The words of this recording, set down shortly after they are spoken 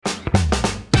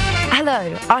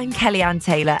Hello, I'm Kellyanne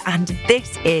Taylor, and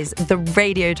this is the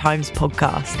Radio Times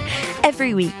podcast.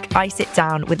 Every week, I sit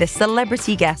down with a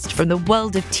celebrity guest from the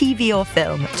world of TV or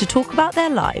film to talk about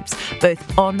their lives,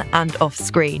 both on and off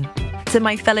screen. To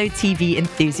my fellow TV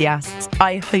enthusiasts,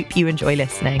 I hope you enjoy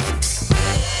listening.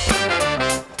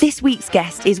 This week's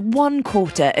guest is one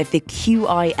quarter of the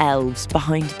QI elves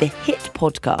behind the hit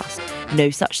podcast, No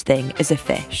Such Thing as a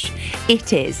Fish.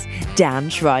 It is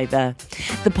Dan Schreiber.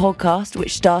 The podcast,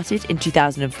 which started in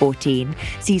 2014,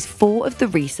 sees four of the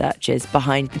researchers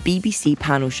behind the BBC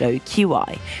panel show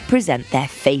QI present their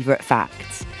favourite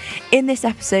facts. In this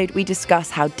episode, we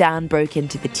discuss how Dan broke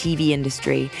into the TV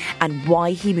industry and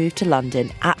why he moved to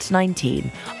London at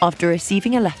 19 after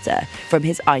receiving a letter from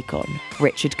his icon,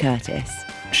 Richard Curtis.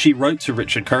 She wrote to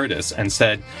Richard Curtis and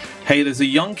said, hey, there's a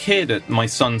young kid at my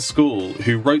son's school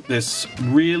who wrote this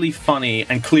really funny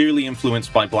and clearly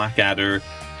influenced by Blackadder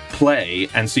play,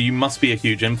 and so you must be a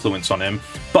huge influence on him.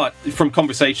 But from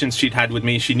conversations she'd had with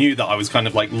me, she knew that I was kind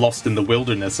of like lost in the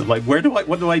wilderness of like, what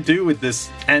do I do with this?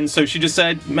 And so she just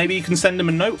said, maybe you can send him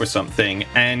a note or something.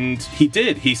 And he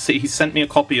did. He sent me a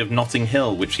copy of Notting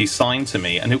Hill, which he signed to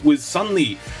me. And it was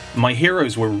suddenly, my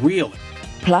heroes were real.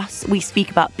 Plus, we speak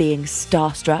about being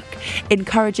starstruck,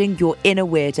 encouraging your inner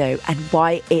weirdo, and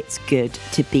why it's good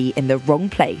to be in the wrong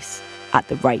place at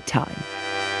the right time.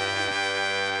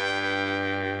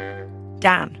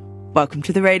 Dan, welcome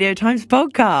to the Radio Times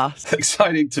podcast.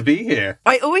 Exciting to be here.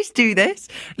 I always do this.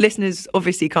 Listeners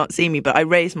obviously can't see me, but I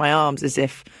raise my arms as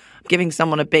if I'm giving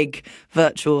someone a big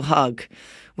virtual hug,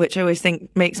 which I always think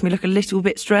makes me look a little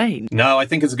bit strange. No, I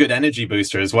think it's a good energy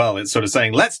booster as well. It's sort of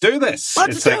saying, let's do this.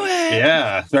 Let's do it.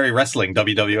 Yeah, very wrestling,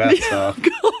 WWF style. Oh,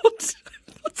 God.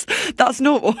 That's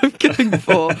not what I'm going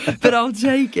for, but I'll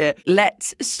take it.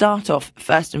 Let's start off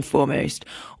first and foremost.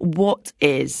 What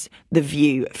is the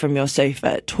view from your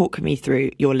sofa? Talk me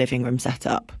through your living room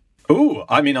setup. Ooh,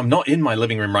 I mean, I'm not in my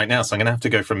living room right now, so I'm going to have to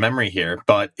go from memory here.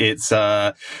 But it's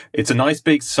a nice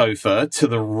big sofa. To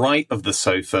the right of the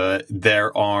sofa,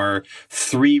 there are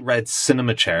 3 red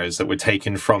cinema chairs that were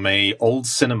taken from a old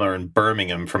cinema in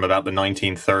Birmingham from about the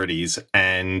 1930s.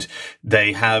 And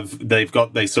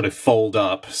they sort of fold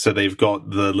up. So they've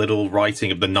got the little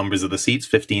writing of the numbers of the seats,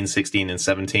 15, 16, and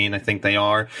 17, I think they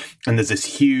are. And there's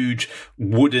this huge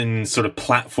wooden sort of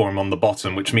platform on the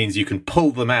bottom, which means you can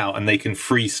pull them out and they can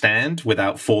freestand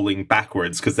without falling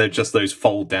backwards because they're just those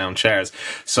fold down chairs.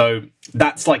 So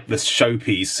that's like the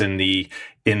showpiece in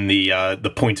the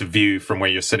point of view from where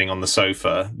you're sitting on the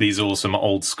sofa. These are all some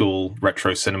old school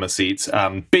retro cinema seats.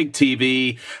 Big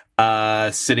TV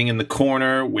sitting in the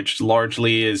corner, which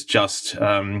largely is just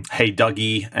Hey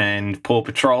Dougie and Paw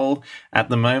Patrol at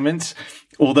the moment.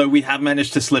 Although we have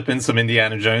managed to slip in some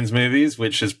Indiana Jones movies,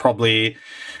 which is probably,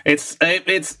 it's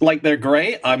like they're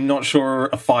great. I'm not sure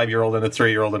a 5-year-old and a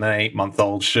 3-year-old and an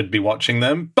 8-month-old should be watching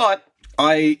them, but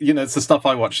it's the stuff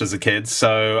I watched as a kid,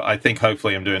 so I think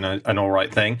hopefully I'm doing an all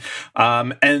right thing.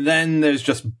 And then there's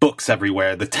just books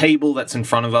everywhere. The table that's in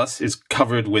front of us is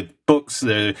covered with books.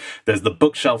 There's the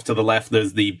bookshelf to the left.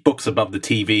 There's the books above the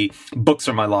TV. Books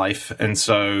are my life. And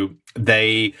so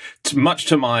they, much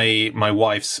to my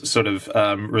wife's sort of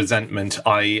resentment,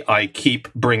 I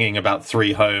keep bringing about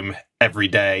 3 home every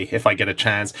day if I get a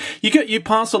chance. You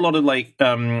pass a lot of like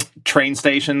train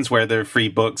stations where there are free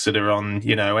books that are on,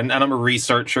 and I'm a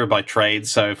researcher by trade,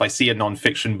 so if I see a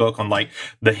non-fiction book on like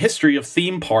the history of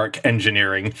theme park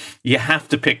engineering, you have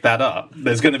to pick that up.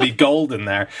 There's going to be gold in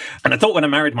there. And I thought when I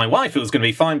married my wife it was going to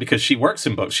be fine because she works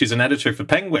in books. She's an editor for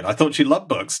Penguin. I thought she loved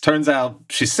books. Turns out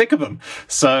she's sick of them.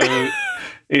 So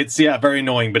it's very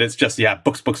annoying, but it's just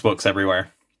books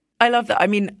everywhere. I love that. I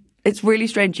mean, it's really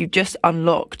strange. You've just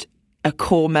unlocked a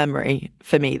core memory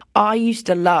for me. I used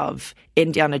to love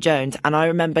Indiana Jones, and I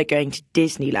remember going to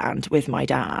Disneyland with my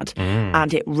dad,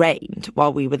 and it rained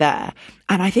while we were there.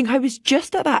 And I think I was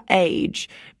just at that age,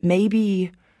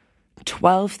 maybe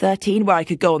 12, 13, where I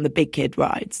could go on the big kid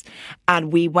rides.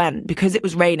 And we went, because it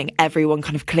was raining, everyone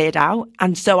kind of cleared out.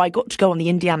 And so I got to go on the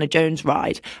Indiana Jones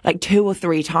ride like 2 or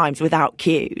 3 times without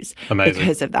queues. Amazing.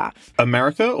 Because of that.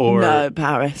 America or? No,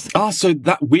 Paris. So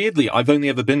that weirdly, I've only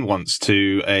ever been once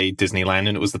to a Disneyland,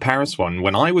 and it was the Paris one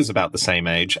when I was about the same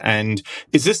age. And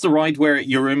is this the ride where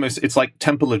it's like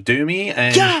Temple of Doomy?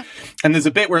 And there's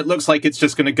a bit where it looks like it's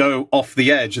just going to go off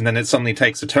the edge and then it suddenly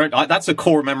takes a turn. That's a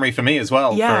core memory for me as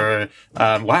well. Yeah.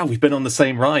 Wow, we've been on the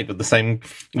same ride with the same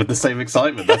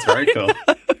excitement. That's very cool.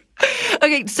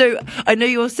 Okay, so I know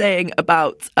you're saying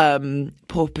about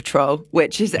Paw Patrol,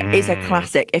 which is a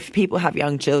classic. If people have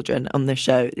young children on the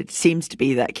show, it seems to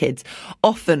be that kids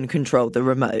often control the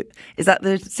remote. Is that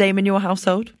the same in your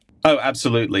household? Oh,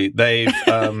 absolutely.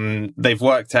 They've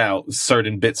worked out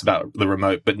certain bits about the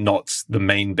remote, but not the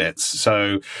main bits.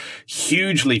 So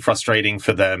hugely frustrating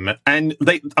for them. And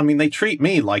they treat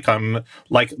me like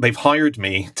they've hired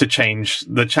me to change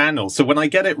the channel. So when I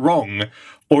get it wrong,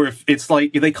 or if it's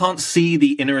like they can't see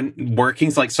the inner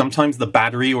workings, like sometimes the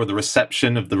battery or the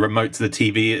reception of the remote to the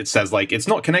TV, it says like it's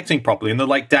not connecting properly. And they're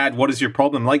like, Dad, what is your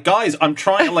problem? Like, guys, I'm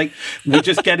trying. Like, we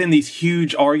just get in these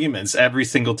huge arguments every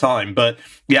single time. But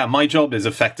yeah, my job is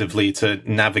effectively to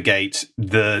navigate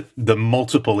the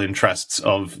multiple interests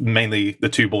of mainly the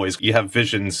two boys. You have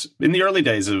visions. In the early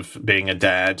days of being a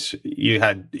dad, you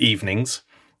had evenings.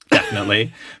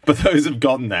 Definitely. But those have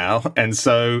gone now. And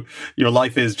so your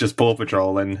life is just Paw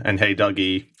Patrol and Hey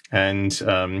Dougie. And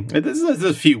there's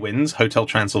a few wins. Hotel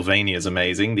Transylvania is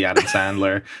amazing. The Adam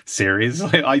Sandler series.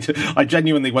 I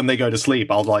genuinely, when they go to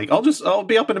sleep, I'll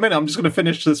be up in a minute. I'm just going to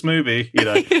finish this movie. You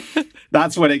know,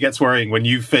 that's when it gets worrying, when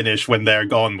you finish, when they're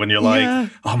gone, when you're like,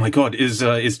 oh my God,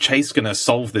 is Chase going to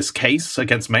solve this case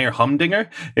against Mayor Humdinger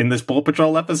in this Paw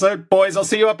Patrol episode? Boys, I'll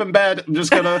see you up in bed. I'm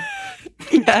just going to...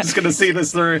 Just going to see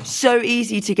this through. So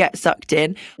easy to get sucked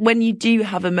in. When you do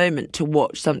have a moment to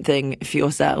watch something for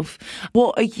yourself,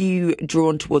 what are you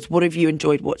drawn towards? What have you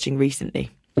enjoyed watching recently?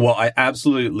 Well, I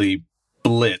absolutely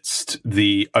blitzed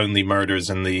the Only Murders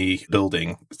in the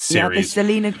Building series. Yeah,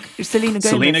 the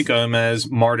Selena Gomez,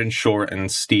 Martin Short,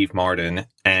 and Steve Martin.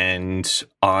 And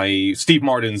Steve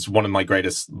Martin's one of my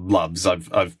greatest loves.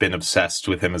 I've been obsessed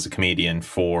with him as a comedian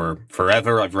for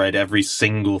forever. I've read every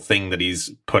single thing that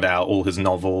he's put out, all his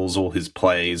novels, all his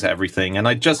plays, everything. And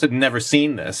I just had never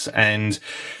seen this. And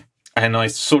I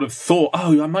sort of thought,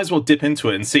 I might as well dip into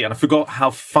it and see. And I forgot how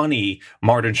funny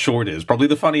Martin Short is. Probably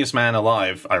the funniest man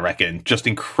alive, I reckon. Just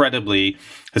incredibly,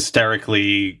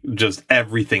 hysterically, just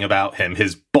everything about him.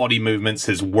 His body movements,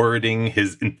 his wording,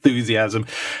 his enthusiasm.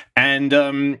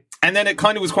 And then it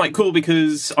kind of was quite cool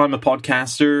because I'm a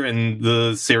podcaster and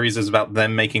the series is about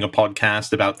them making a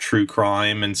podcast about true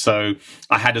crime. And so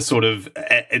I had a sort of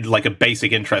like a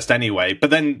basic interest anyway. But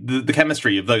then the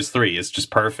chemistry of those three is just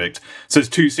perfect. So there's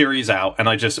 2 series out and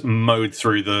I just mowed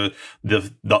through the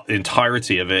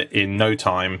entirety of it in no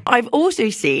time. I've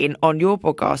also seen on your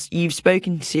podcast, you've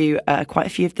spoken to quite a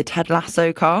few of the Ted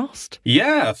Lasso cast.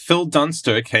 Yeah, Phil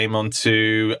Dunster came on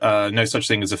to No Such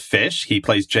Thing as a Fish. He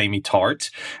plays Jamie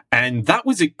Tart. And that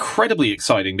was incredibly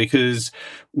exciting because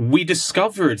we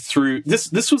discovered through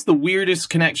this was the weirdest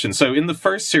connection. So in the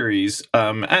first series,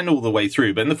 and all the way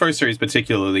through, but in the first series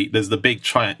particularly, there's the big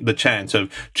chant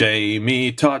of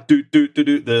Jamie Tart, the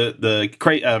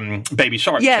Baby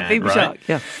Shark chant, Baby right? Shark,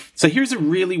 yeah. So here's a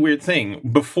really weird thing.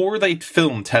 Before they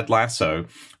filmed Ted Lasso,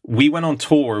 we went on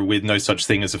tour with No Such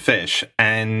Thing as a Fish,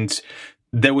 and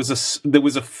there was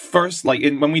a first, like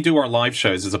when we do our live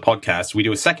shows as a podcast, we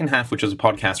do a second half, which is a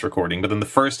podcast recording. But in the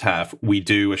first half, we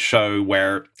do a show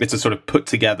where it's a sort of put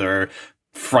together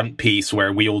front piece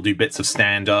where we all do bits of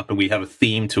stand up and we have a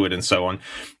theme to it and so on.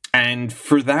 And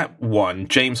for that one,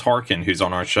 James Harkin, who's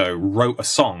on our show, wrote a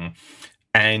song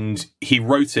and he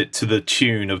wrote it to the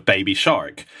tune of Baby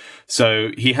Shark.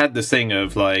 So he had this thing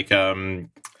of like,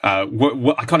 I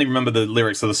can't even remember the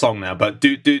lyrics of the song now, but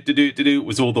do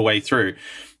was all the way through.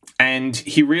 And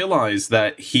he realized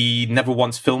that he never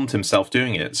once filmed himself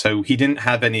doing it. So he didn't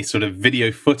have any sort of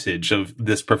video footage of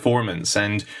this performance.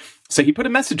 And so he put a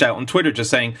message out on Twitter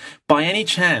just saying, by any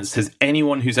chance, has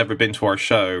anyone who's ever been to our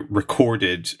show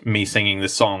recorded me singing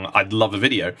this song? I'd love a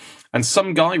video. And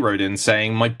some guy wrote in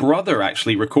saying, my brother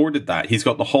actually recorded that. He's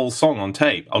got the whole song on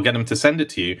tape. I'll get him to send it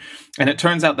to you. And it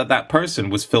turns out that person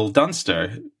was Phil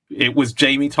Dunster. It was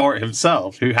Jamie Tart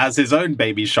himself, who has his own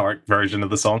Baby Shark version of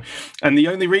the song. And the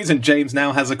only reason James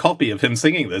now has a copy of him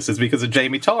singing this is because of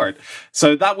Jamie Tart.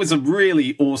 So that was a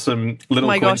really awesome little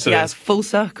coincidence. Gosh, yeah, full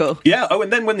circle. Yeah. Oh,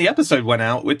 and then when the episode went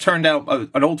out, it turned out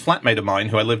an old flatmate of mine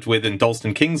who I lived with in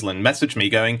Dalston, Kingsland, messaged me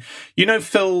going,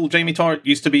 Phil, Jamie Tart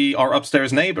used to be our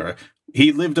upstairs neighbour.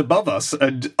 He lived above us,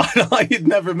 and I had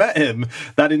never met him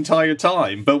that entire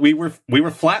time. But we were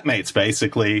flatmates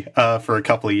basically for a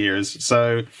couple of years,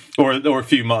 so or a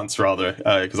few months rather,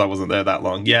 because I wasn't there that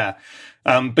long. Yeah,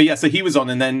 but yeah, so he was on,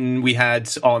 and then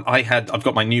I've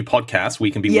got my new podcast, We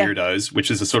Can Be Weirdos,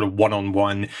 which is a sort of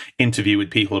one-on-one interview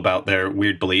with people about their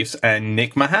weird beliefs, and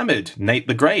Nick Mohammed, Nate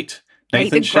the Great.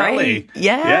 Nathan Shelley.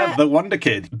 Yeah, the Wonder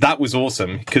Kid. That was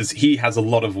awesome because he has a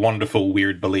lot of wonderful,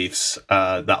 weird beliefs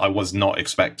that I was not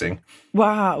expecting.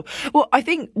 Wow. Well, I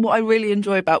think what I really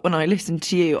enjoy about when I listen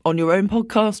to you on your own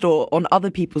podcast or on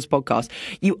other people's podcasts,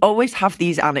 you always have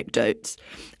these anecdotes.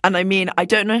 And I mean, I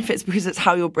don't know if it's because it's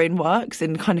how your brain works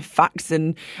and kind of facts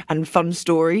and fun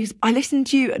stories. I listened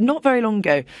to you not very long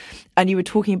ago and you were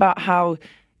talking about how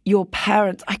your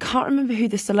parents, I can't remember who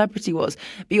the celebrity was,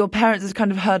 but your parents has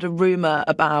kind of heard a rumour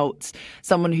about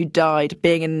someone who died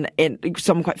being in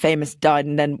someone quite famous died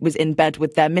and then was in bed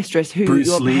with their mistress who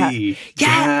Bruce Lee.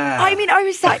 Yeah. I mean, I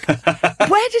was like,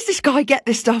 where does this guy get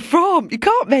this stuff from? You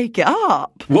can't make it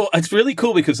up. Well, it's really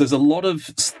cool because there's a lot of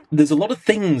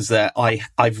things that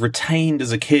I've retained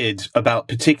as a kid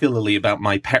particularly about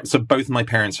my parents. So both my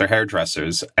parents are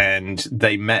hairdressers, and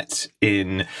they met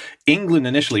in England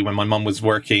initially when my mum was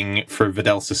working for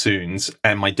Vidal Sassoon's,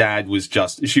 and my dad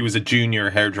she was a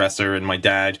junior hairdresser, and my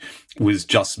dad was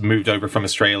just moved over from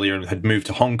Australia and had moved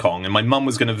to Hong Kong, and my mum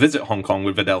was going to visit Hong Kong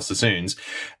with Vidal Sassoon's.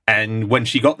 And when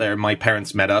she got there, my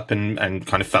parents met up and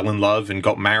kind of fell in love and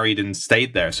got married and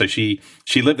stayed there. So she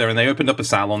lived there, and they opened up a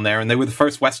salon there, and they were the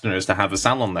first Westerners to have a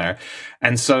salon there.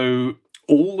 And so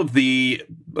all of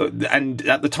and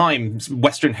at the time,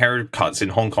 Western haircuts in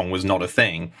Hong Kong was not a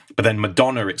thing. But then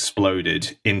Madonna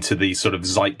exploded into the sort of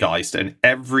zeitgeist, and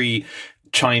every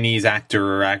Chinese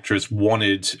actor or actress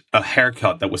wanted a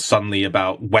haircut that was suddenly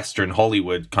about Western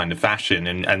Hollywood kind of fashion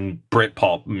and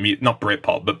Britpop, not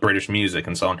Britpop, but British music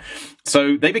and so on.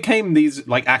 So they became these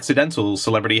like accidental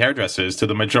celebrity hairdressers to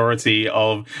the majority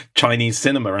of Chinese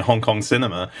cinema and Hong Kong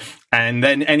cinema. And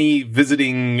then any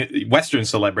visiting Western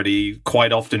celebrity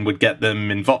quite often would get them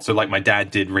involved. So like my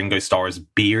dad did Ringo Starr's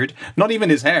beard, not even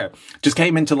his hair, just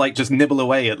came in to like just nibble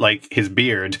away at like his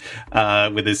beard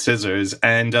with his scissors.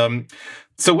 And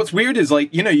so what's weird is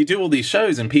like, you do all these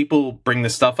shows and people bring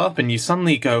this stuff up and you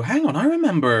suddenly go, hang on, I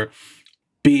remember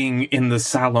being in the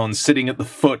salon, sitting at the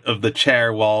foot of the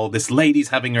chair while this lady's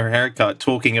having her haircut,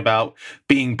 talking about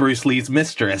being Bruce Lee's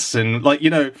mistress. And like,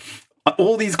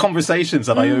 all these conversations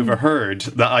that I overheard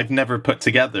that I've never put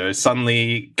together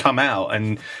suddenly come out.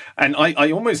 And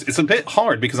I almost, it's a bit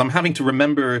hard because I'm having to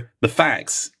remember the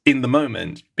facts in the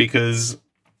moment because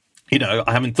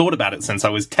I haven't thought about it since I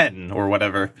was 10 or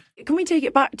whatever. Can we take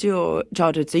it back to your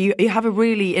childhood? So you have a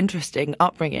really interesting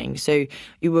upbringing. So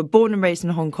you were born and raised in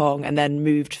Hong Kong and then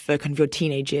moved for kind of your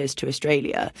teenage years to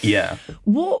Australia. Yeah.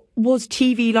 What was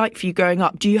TV like for you growing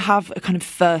up? Do you have a kind of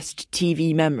first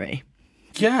TV memory?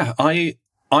 Yeah, I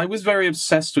was very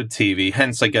obsessed with TV,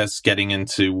 hence I guess getting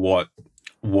into what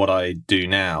I do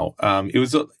now.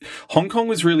 Hong Kong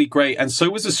was really great, and so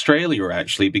was Australia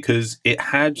actually, because it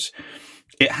had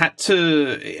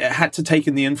to take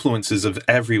in the influences of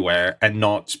everywhere and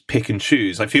not pick and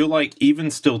choose. I feel like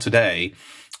even still today,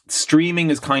 streaming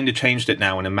has kind of changed it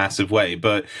now in a massive way.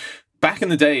 But back in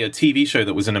the day, a TV show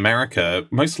that was in America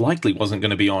most likely wasn't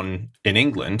going to be on in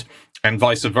England, and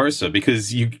vice versa,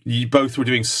 because you both were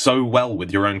doing so well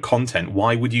with your own content.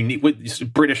 Why would you need?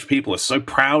 British people are so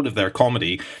proud of their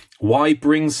comedy. Why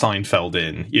bring Seinfeld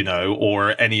in,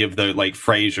 or any of the like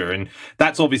Frasier? And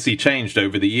that's obviously changed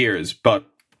over the years, but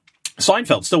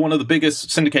Seinfeld, still one of the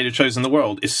biggest syndicated shows in the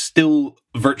world, is still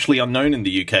virtually unknown in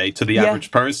the UK to the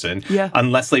average person,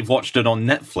 unless they've watched it on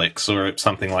Netflix or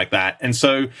something like that. And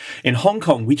so in Hong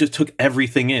Kong, we just took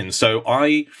everything in. So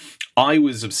I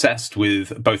was obsessed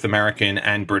with both American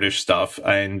and British stuff.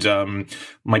 And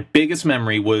my biggest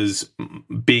memory was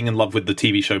being in love with the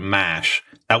TV show MASH.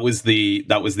 That was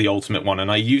the ultimate one.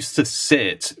 And I used to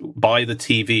sit by the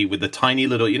TV with the tiny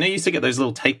little, you used to get those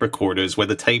little tape recorders where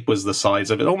the tape was the size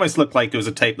of, it almost looked like it was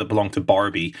a tape that belonged to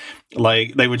Barbie.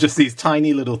 Like they were just these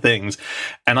tiny little things.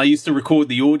 And I used to record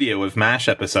the audio of MASH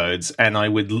episodes, and I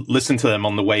would listen to them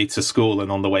on the way to school and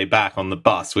on the way back on the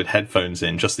bus with headphones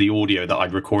in, just the audio that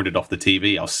I'd recorded off the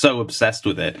TV. I was so obsessed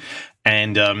with it.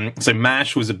 And so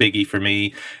MASH was a biggie for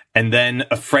me. And then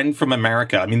a friend from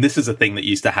America, I mean, this is a thing that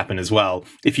used to happen as well.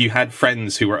 If you had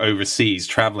friends who were overseas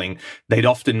traveling, they'd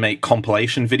often make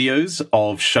compilation videos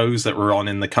of shows that were on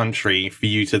in the country for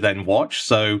you to then watch.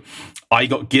 So I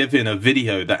got given a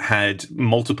video that had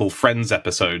multiple Friends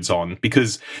episodes on,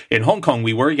 because in Hong Kong,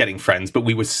 we were getting Friends, but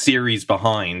we were series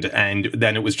behind, and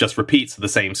then it was just repeats of the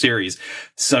same series.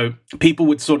 So people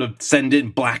would sort of send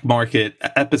in black market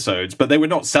episodes, but they were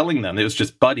not selling them. It was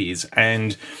just buddies.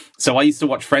 And so I used to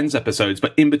watch Friends episodes,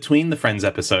 but in between the Friends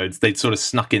episodes, they'd sort of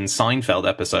snuck in Seinfeld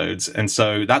episodes. And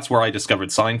so that's where I discovered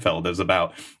Seinfeld as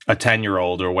about a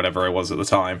 10-year-old or whatever I was at the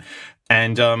time.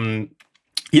 And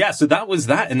so that was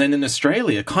that. And then in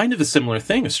Australia, kind of a similar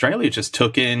thing. Australia just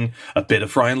took in a bit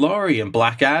of Brian Laurie and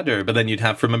Blackadder, but then you'd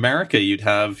have from America, you'd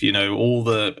have, all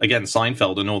the, again,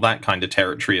 Seinfeld and all that kind of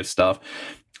territory of stuff.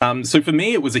 So for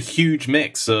me, it was a huge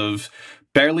mix of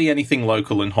barely anything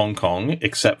local in Hong Kong,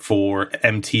 except for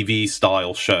MTV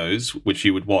style shows, which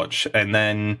you would watch. And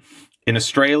then in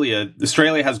Australia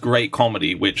has great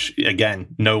comedy, which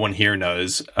again, no one here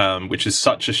knows, which is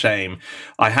such a shame.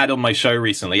 I had on my show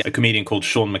recently a comedian called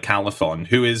Sean McAlifon,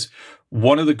 who is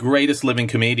one of the greatest living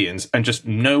comedians, and just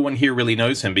no one here really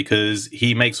knows him because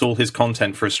he makes all his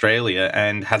content for Australia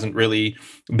and hasn't really,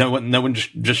 no one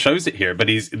just shows it here, but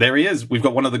there he is. We've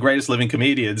got one of the greatest living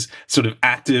comedians, sort of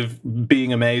active,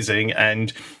 being amazing,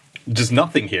 and just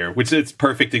nothing here, which is a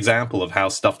perfect example of how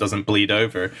stuff doesn't bleed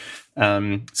over.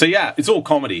 So yeah, it's all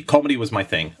comedy. Comedy was my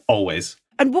thing, always.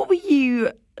 And what were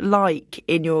you like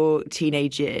in your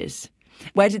teenage years?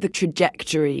 Where did the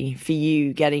trajectory for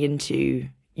you getting into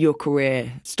your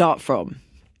career start from?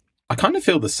 I kind of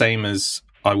feel the same as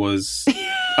I was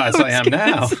as I am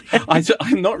now.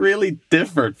 I'm not really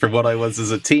different from what I was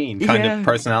as a teen, kind of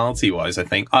personality-wise, I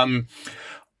think.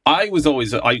 I was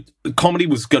always, comedy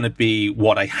was going to be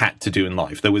what I had to do in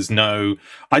life. There was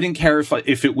I didn't care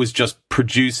if it was just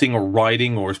producing or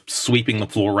writing or sweeping the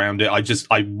floor around it.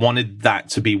 I wanted that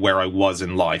to be where I was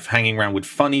in life, hanging around with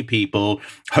funny people,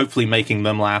 hopefully making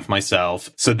them laugh myself.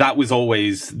 So that was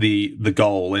always the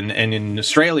goal. And in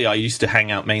Australia, I used to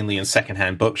hang out mainly in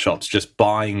secondhand bookshops, just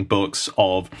buying books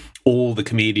of all the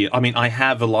comedian. I mean, I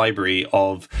have a library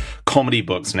of comedy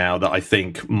books now that I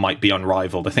think might be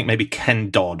unrivaled. I think maybe Ken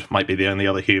Dodd might be the only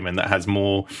other human that has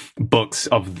more books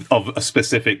of a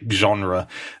specific genre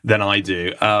than I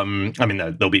do. I mean,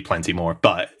 there'll be plenty more,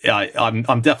 but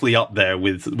I'm definitely up there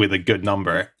with a good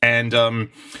number. And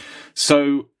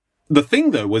so the thing,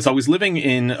 though, was I was living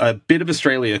in a bit of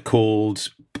Australia called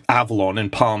Avalon in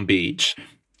Palm Beach.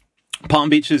 Palm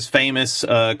Beach is famous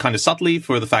kind of subtly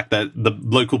for the fact that the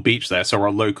local beach there, so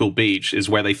our local beach, is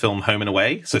where they film Home and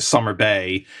Away. So Summer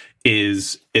Bay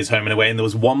is Home and Away. And there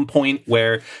was one point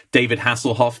where David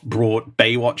Hasselhoff brought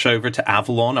Baywatch over to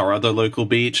Avalon, our other local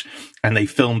beach, and they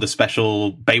filmed a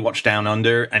special Baywatch Down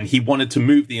Under, and he wanted to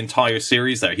move the entire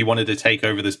series there. He wanted to take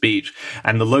over this beach,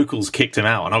 and the locals kicked him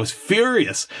out. And I was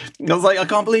furious. I was like, I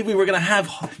can't believe we were going to have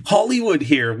Hollywood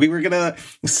here. We were going to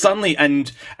suddenly,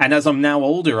 and as I'm now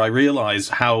older, I realize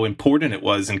how important it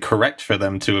was and correct for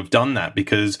them to have done that,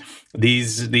 because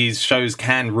these shows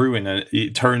can ruin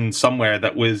turn somewhere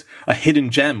that was a hidden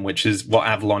gem, which is what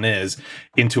Avalon is,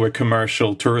 into a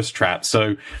commercial tourist trap.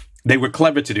 So they were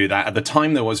clever to do that. At the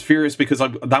time, though, I was furious because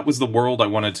that was the world I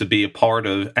wanted to be a part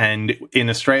of. And in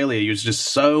Australia, you're just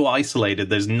so isolated.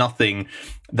 There's nothing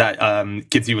that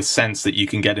gives you a sense that you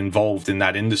can get involved in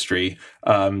that industry,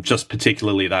 just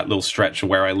particularly that little stretch of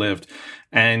where I lived.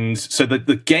 And so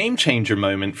the game changer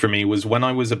moment for me was when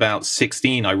I was about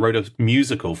 16. I wrote a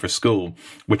musical for school,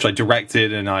 which I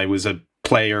directed, and I was a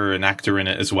player and actor in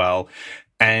it as well.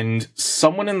 And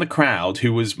someone in the crowd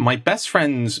who was one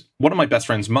of my best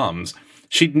friend's mums,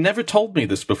 she'd never told me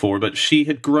this before, but she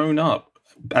had grown up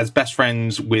as best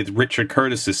friends with Richard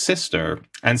Curtis's sister,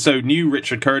 and so knew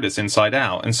Richard Curtis inside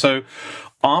out. And so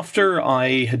after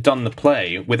I had done the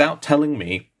play, without telling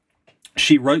me,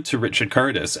 she wrote to Richard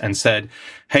Curtis and said,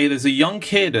 hey, there's a young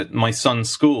kid at my son's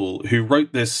school who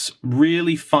wrote this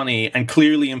really funny and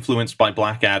clearly influenced by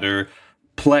Blackadder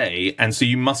play, and so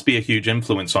you must be a huge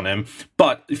influence on him.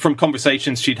 But from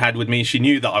conversations she'd had with me, she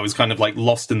knew that I was kind of like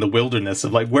lost in the wilderness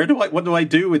of like, what do I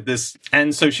do with this?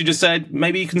 And so she just said,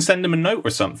 maybe you can send him a note or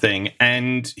something.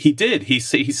 And he did. He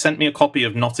sent me a copy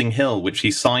of Notting Hill, which he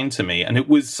signed to me. And it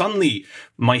was suddenly,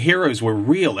 my heroes were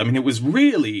real. I mean, it was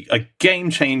really a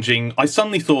game changing. I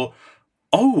suddenly thought,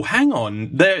 oh, hang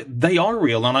on, they are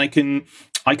real, and I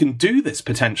can do this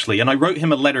potentially. And I wrote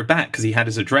him a letter back because he had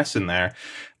his address in there.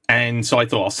 And so I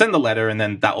thought, I'll send the letter and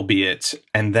then that'll be it.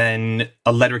 And then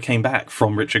a letter came back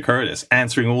from Richard Curtis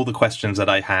answering all the questions that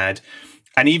I had.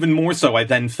 And even more so, I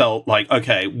then felt like,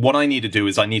 okay, what I need to do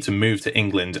is I need to move to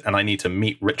England and I need to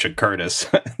meet Richard Curtis.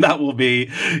 That will be,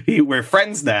 we're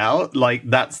friends now. Like,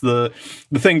 that's the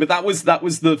thing. But that was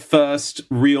the first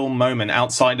real moment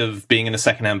outside of being in a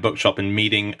secondhand bookshop and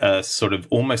meeting a sort of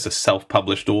almost a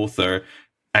self-published author.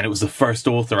 And it was the first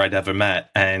author I'd ever met.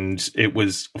 And it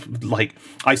was like,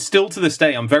 I still to this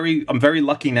day, I'm very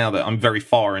lucky now that I'm very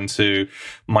far into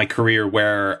my career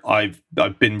where I've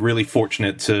been really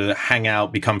fortunate to hang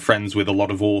out, become friends with a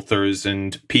lot of authors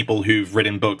and people who've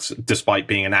written books despite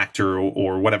being an actor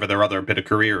or whatever their other bit of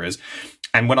career is.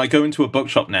 And when I go into a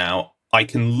bookshop now, I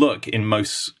can look in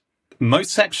most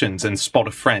sections and spot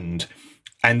a friend.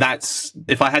 And that's,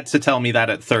 if I had to tell me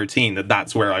that at 13,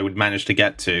 that's where I would manage to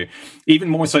get to, even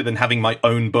more so than having my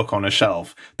own book on a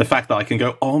shelf. The fact that I can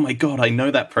go, oh my God, I know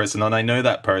that person and I know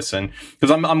that person. Because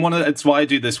it's why I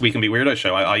do this Week and Be Weirdo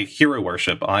show. I hero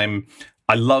worship. I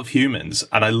love humans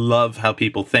and I love how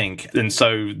people think. And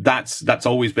so that's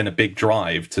always been a big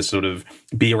drive to sort of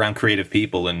be around creative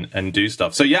people and do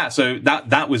stuff. So yeah, so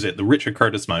that was it. The Richard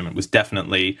Curtis moment was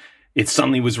definitely, it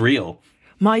suddenly was real.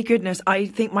 My goodness, I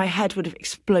think my head would have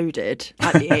exploded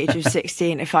at the age of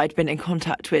 16 if I'd been in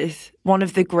contact with one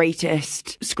of the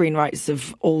greatest screenwriters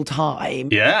of all time.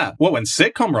 Yeah. Well, and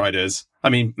sitcom writers. I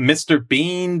mean, Mr.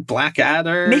 Bean,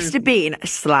 Blackadder. Mr. Bean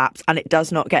slaps, and it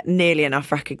does not get nearly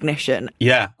enough recognition.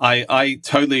 Yeah, I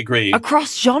totally agree.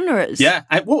 Across genres. Yeah.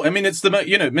 It's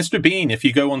Mr. Bean, if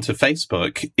you go onto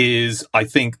Facebook, is, I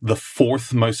think, the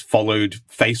 4th most followed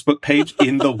Facebook page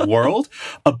in the world,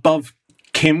 above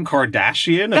Kim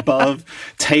Kardashian, above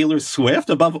Taylor Swift,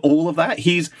 above all of that.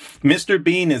 Mr.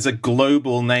 Bean is a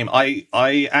global name.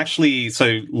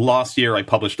 So last year I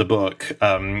published a book,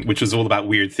 which was all about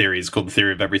weird theories called The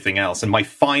Theory of Everything Else. And my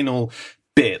final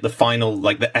bit,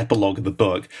 the epilogue of the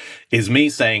book, is me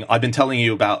saying, I've been telling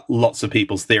you about lots of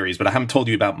people's theories, but I haven't told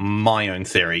you about my own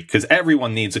theory, because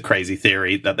everyone needs a crazy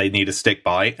theory that they need to stick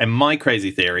by. And my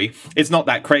crazy theory, it's not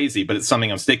that crazy, but it's something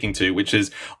I'm sticking to, which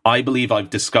is I believe I've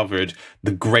discovered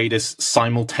the greatest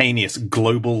simultaneous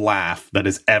global laugh that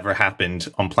has ever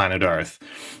happened on planet Earth.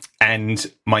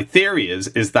 And my theory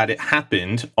is that it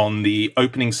happened on the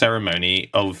opening ceremony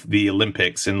of the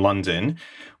Olympics in London,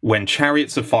 when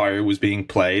Chariots of Fire was being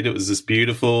played. It was this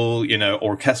beautiful,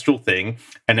 orchestral thing.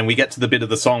 And then we get to the bit of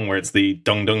the song where it's the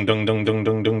dung, dung, dung, dung, dung,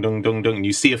 dung, dung, dung, dung, dung.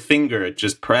 You see a finger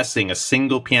just pressing a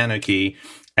single piano key,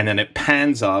 and then it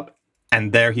pans up,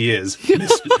 and there he is,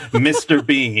 Mr.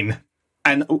 Bean.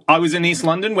 And I was in East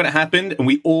London when it happened, and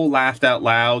we all laughed out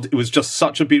loud. It was just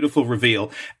such a beautiful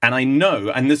reveal. And I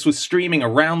know, and this was streaming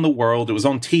around the world. It was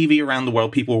on TV around the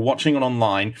world. People were watching it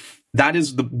online. That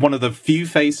is one of the few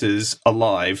faces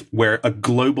alive where a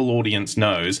global audience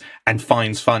knows and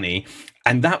finds funny.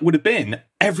 And that would have been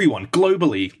everyone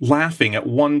globally laughing at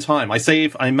one time. I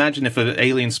imagine if an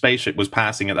alien spaceship was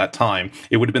passing at that time,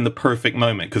 it would have been the perfect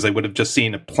moment, because they would have just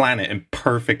seen a planet in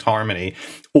perfect harmony,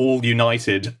 all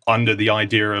united under the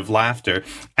idea of laughter.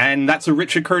 And that's a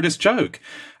Richard Curtis joke.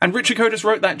 And Richard Curtis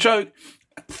wrote that joke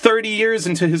 30 years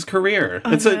into his career.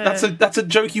 That's a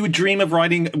joke you would dream of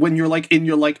writing when you're in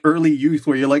your early youth,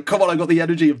 where you're like, come on, I got the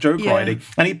energy of joke writing.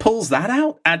 And he pulls that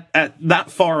out at that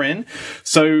far in.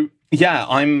 So yeah,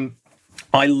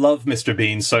 I love Mr.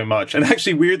 Bean so much. And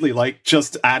actually, weirdly,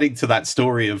 just adding to that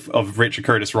story of Richard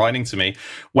Curtis writing to me,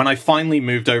 when I finally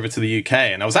moved over to the UK,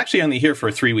 and I was actually only here for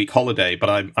a 3-week holiday, but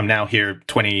I'm now here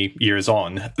 20 years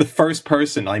on. The first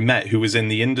person I met who was in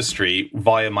the industry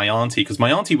via my auntie, because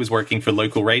my auntie was working for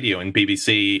local radio in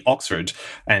BBC Oxford,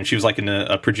 and she was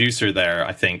a producer there,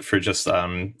 I think, for just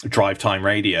drive time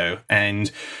radio.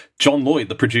 And John Lloyd,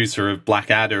 the producer of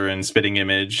Blackadder and Spitting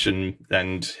Image and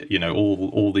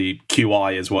all the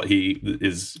QI is what he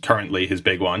is currently his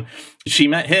big one. She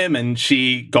met him and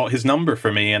she got his number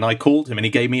for me, and I called him and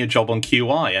he gave me a job on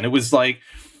QI, and it was like,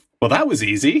 well, that was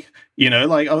easy.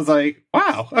 I was like,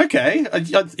 wow, okay.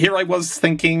 Here I was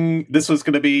thinking this was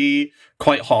going to be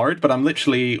quite hard, but I'm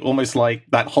literally almost like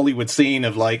that Hollywood scene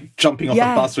of jumping off a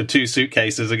bus with 2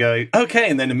 suitcases and going, okay,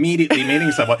 and then immediately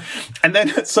meeting someone. And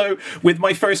then, so with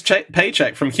my first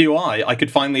paycheck from QI, I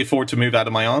could finally afford to move out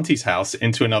of my auntie's house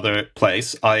into another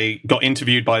place. I got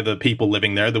interviewed by the people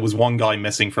living there. There was one guy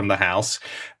missing from the house.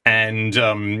 And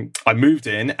I moved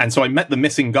in, and so I met the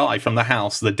missing guy from the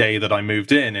house the day that I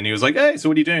moved in, and he was like, hey, so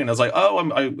what are you doing? And I was like, oh,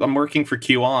 I'm working for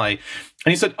QI.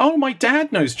 And he said, oh, my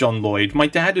dad knows John Lloyd. My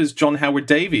dad is John Howard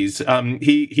Davies.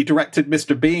 He directed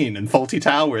Mr. Bean and Fawlty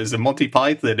Towers and Monty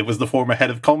Python. It was the former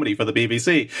head of comedy for the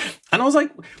BBC. And I was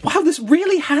like, wow, this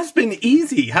really has been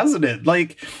easy, hasn't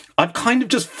it? I've kind of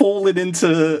just fallen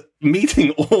into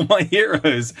meeting all my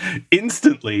heroes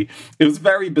instantly. It was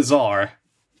very bizarre.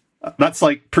 That's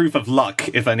proof of luck,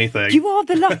 if anything. You are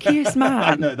the luckiest man.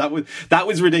 I know, that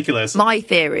was ridiculous. My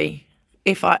theory,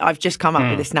 I've just come up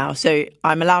with this now, so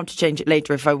I'm allowed to change it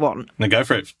later if I want. No, go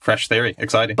for it. Fresh theory.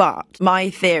 Exciting. But my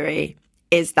theory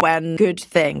is that when good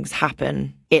things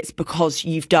happen, it's because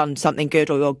you've done something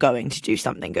good or you're going to do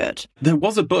something good. There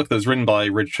was a book that was written by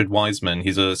Richard Wiseman.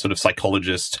 He's a sort of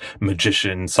psychologist,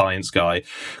 magician, science guy,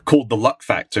 called The Luck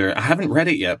Factor. I haven't read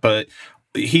it yet, but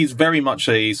he's very much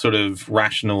a sort of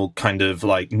rational kind of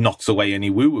knocks away any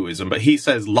woo-wooism, but he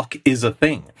says luck is a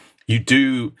thing. You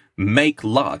do make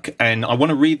luck. And I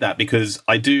want to read that because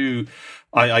I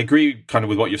agree kind of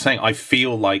with what you're saying. I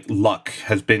feel like luck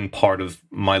has been part of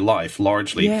my life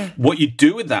largely. Yeah. What you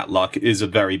do with that luck is a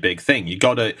very big thing. You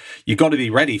gotta be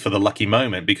ready for the lucky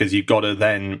moment, because you've got to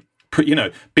then,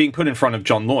 being put in front of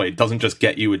John Lloyd doesn't just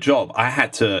get you a job. I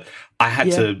had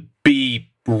to be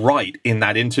right in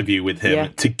that interview with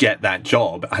him to get that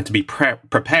job. I had to be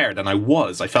prepared, and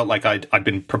I felt like I'd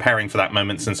been preparing for that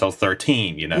moment since I was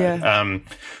 13,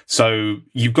 so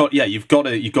you've got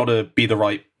to be the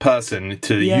right person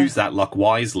to use that luck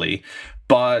wisely.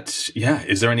 But yeah,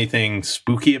 is there anything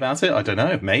spooky about it? I don't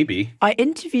know. Maybe. I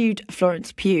interviewed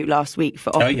Florence Pugh last week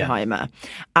for Oppenheimer,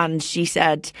 and she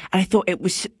said, and I thought it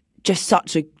was just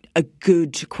such a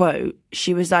good quote.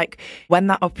 She was like, when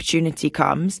that opportunity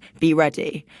comes, be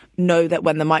ready. Know that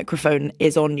when the microphone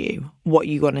is on you, what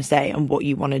you want to say and what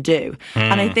you want to do.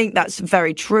 And I think that's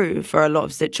very true for a lot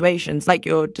of situations. Like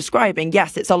you're describing,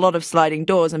 yes, it's a lot of sliding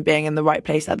doors and being in the right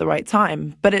place at the right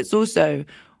time. But it's also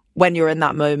when you're in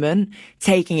that moment,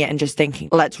 taking it and just thinking,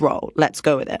 let's roll, let's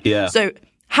go with it. Yeah. So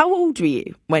how old were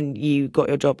you when you got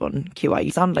your job on QI?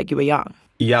 You sound like you were young.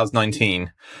 Yeah, I was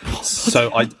 19.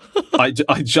 So I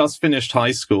just finished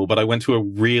high school, but I went to a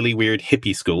really weird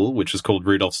hippie school, which was called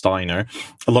Rudolf Steiner.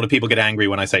 A lot of people get angry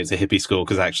when I say it's a hippie school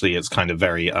because actually it's kind of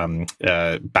very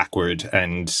backward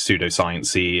and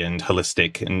pseudoscience-y and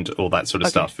holistic and all that sort of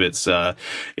stuff. It's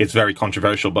very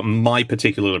controversial, but my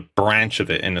particular branch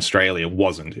of it in Australia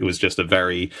wasn't. It was just a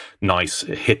very nice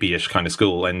hippie-ish kind of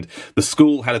school. And the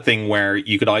school had a thing where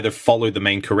you could either follow the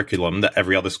main curriculum that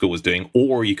every other school was doing,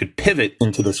 or you could pivot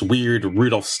into this weird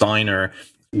Rudolf Steiner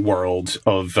world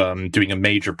of doing a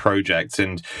major project.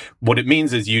 And what it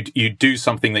means is you do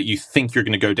something that you think you're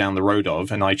going to go down the road of,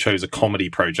 and I chose a comedy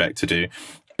project to do,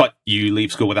 but you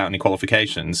leave school without any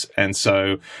qualifications. And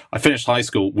so I finished high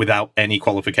school without any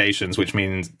qualifications, which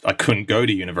means I couldn't go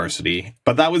to university.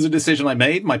 But that was a decision I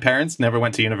made. My parents never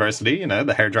went to university, you know,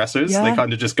 the hairdressers. Yeah. They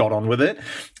kind of just got on with it.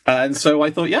 And so I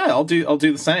thought, yeah, I'll do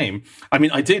the same. I mean,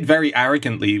 I did very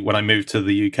arrogantly when I moved to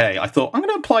the UK. I thought, I'm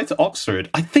going to apply to Oxford.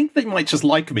 I think they might just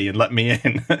like me and let me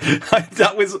in.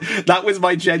 That was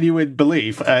my genuine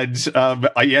belief. And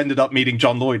I ended up meeting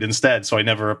John Lloyd instead, so I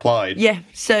never applied. Yeah,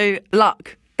 so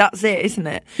luck. That's it, isn't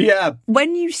it? Yeah.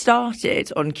 When you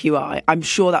started on QI, I'm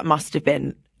sure that must have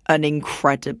been an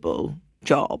incredible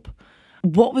job.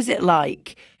 What was it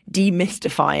like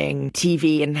demystifying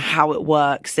TV and how it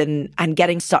works and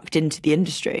getting sucked into the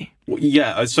industry?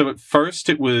 Yeah, so at first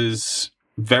it was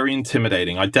very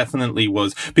intimidating. I definitely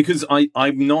was, because I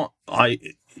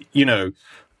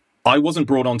wasn't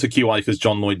brought onto QI because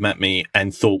John Lloyd met me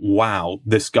and thought, wow,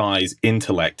 this guy's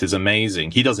intellect is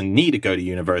amazing. He doesn't need to go to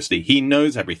university. He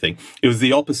knows everything. It was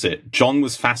the opposite. John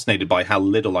was fascinated by how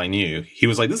little I knew. He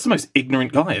was like, this is the most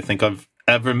ignorant guy I think I've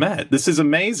ever met. This is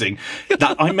amazing.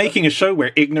 That I'm making a show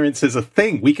where ignorance is a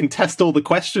thing. We can test all the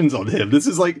questions on him. This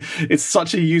is like, it's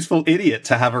such a useful idiot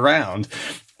to have around.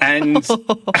 And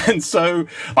so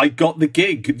I got the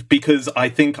gig because I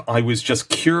think I was just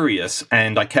curious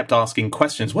and I kept asking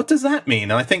questions. What does that mean?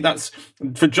 And I think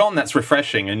for John, that's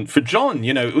refreshing. And for John,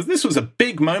 this was a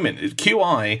big moment.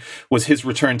 QI was his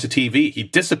return to TV. He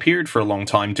disappeared for a long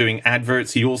time doing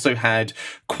adverts. He also had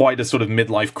quite a sort of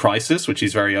midlife crisis, which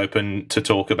he's very open to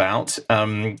talk about.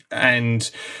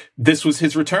 And this was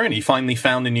his return. He finally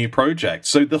found a new project.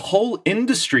 So the whole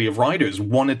industry of writers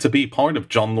wanted to be part of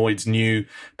John Lloyd's new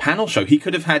panel show. He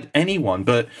could have had anyone,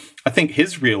 but I think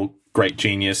his real great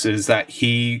genius is that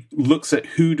he looks at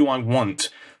who do I want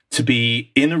to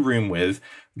be in a room with,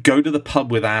 go to the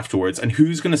pub with afterwards, and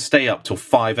who's going to stay up till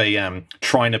 5 a.m.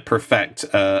 trying to perfect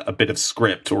a bit of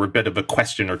script or a bit of a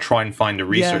question or try and find a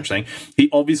research thing. He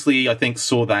obviously, I think,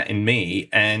 saw that in me,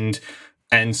 and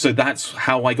so that's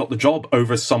how I got the job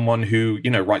over someone who,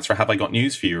 writes for Have I Got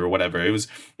News for You or whatever.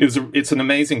 It's an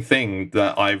amazing thing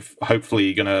that I've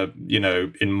hopefully gonna,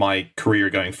 in my career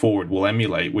going forward will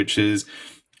emulate, which is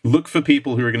look for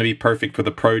people who are going to be perfect for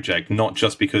the project, not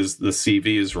just because the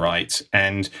CV is right.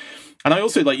 And I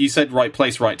also, like you said, right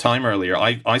place, right time earlier.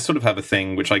 I sort of have a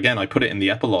thing, which again, I put it in the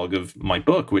epilogue of my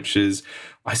book, which is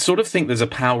I sort of think there's a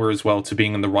power as well to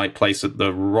being in the right place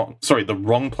the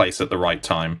wrong place at the right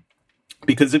time.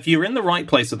 Because if you're in the right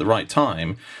place at the right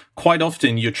time, quite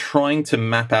often you're trying to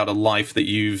map out a life that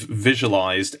you've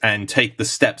visualized and take the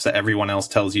steps that everyone else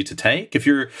tells you to take. If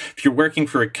you're working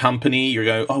for a company, you're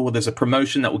going, oh, well, there's a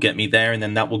promotion that will get me there, and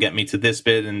then that will get me to this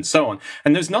bit, and so on.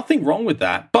 And there's nothing wrong with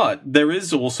that. But there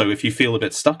is also, if you feel a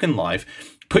bit stuck in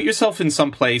life, put yourself in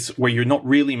some place where you're not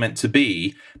really meant to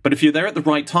be. But if you're there at the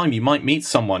right time, you might meet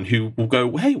someone who will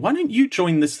go, hey, why don't you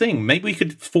join this thing? Maybe we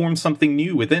could form something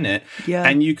new within it. Yeah.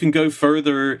 And you can go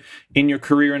further in your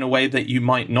career in a way that you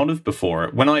might not have before.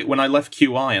 When I left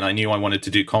QI and I knew I wanted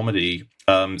to do comedy,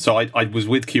 so I was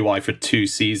with QI for 2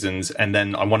 seasons, and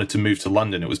then I wanted to move to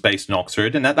London. It was based in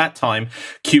Oxford. And at that time,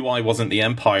 QI wasn't the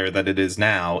empire that it is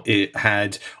now. It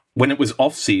had when it was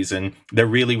off season, there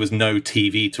really was no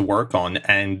TV to work on,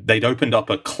 and they'd opened up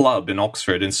a club in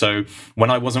Oxford. And so when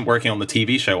I wasn't working on the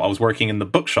TV show, I was working in the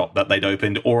bookshop that they'd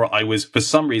opened, or I was, for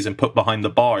some reason, put behind the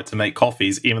bar to make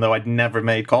coffees, even though I'd never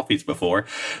made coffees before.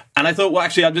 And I thought, well,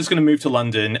 actually, I'm just going to move to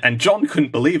London. And John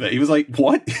couldn't believe it. He was like,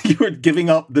 what? You were giving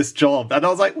up this job? And I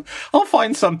was like, I'll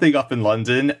find something up in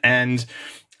London. And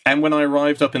when I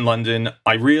arrived up in London,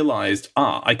 I realized,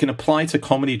 I can apply to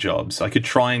comedy jobs. I could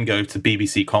try and go to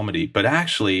BBC Comedy, but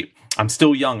actually, I'm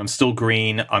still young, I'm still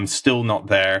green, I'm still not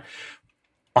there.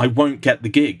 I won't get the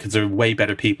gig because there are way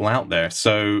better people out there.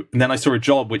 So and then I saw a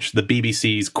job which the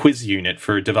BBC's quiz unit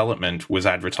for development was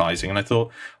advertising, and I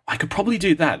thought, I could probably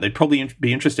do that. They'd probably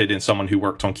be interested in someone who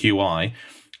worked on QI.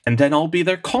 And then I'll be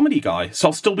their comedy guy. So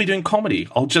I'll still be doing comedy.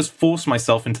 I'll just force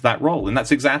myself into that role. And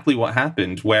that's exactly what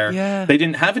happened, where they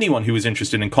didn't have anyone who was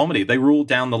interested in comedy. They were all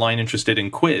down the line interested in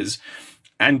quiz.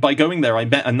 And by going there, I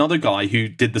met another guy who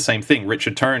did the same thing,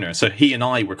 Richard Turner. So he and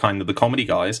I were kind of the comedy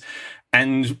guys.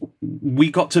 And we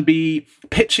got to be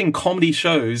pitching comedy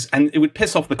shows, and it would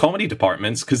piss off the comedy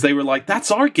departments because they were like,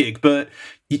 that's our gig, but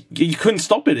you couldn't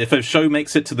stop it. If a show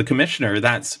makes it to the commissioner,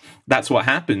 that's what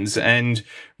happens. And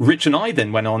Rich and I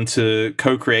then went on to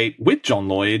co-create with John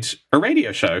Lloyd a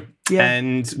radio show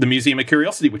and the Museum of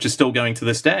Curiosity, which is still going to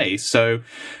this day. So,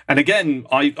 and again,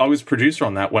 I was producer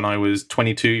on that when I was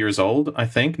 22 years old, I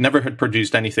think. Never had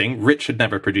produced anything. Rich had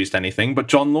never produced anything, but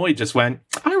John Lloyd just went,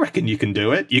 I reckon you can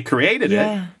do it. You created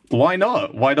it. Why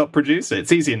not? Why not produce it?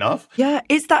 It's easy enough. Yeah,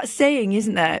 it's that saying,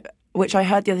 isn't there? Which I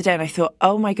heard the other day and I thought,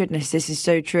 oh my goodness, this is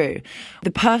so true.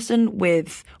 The person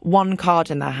with one card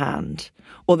in their hand,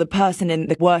 or the person in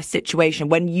the worst situation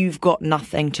when you've got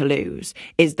nothing to lose,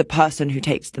 is the person who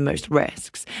takes the most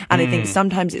risks. And I think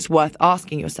sometimes it's worth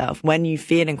asking yourself, when you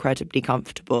feel incredibly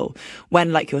comfortable,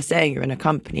 when, like you're saying, you're in a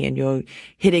company and you're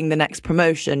hitting the next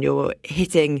promotion, you're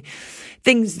hitting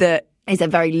things that is a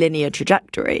very linear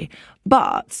trajectory.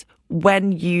 But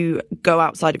when you go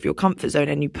outside of your comfort zone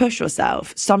and you push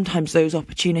yourself, sometimes those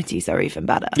opportunities are even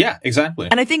better. Yeah, exactly.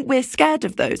 And I think we're scared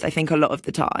of those, I think, a lot of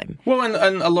the time. Well,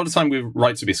 and a lot of time we're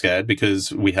right to be scared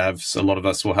because a lot of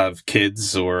us will have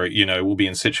kids, or, we'll be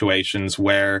in situations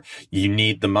where you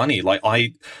need the money. Like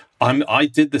I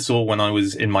did this all when I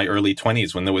was in my early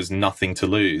 20s, when there was nothing to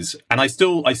lose. And I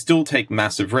still take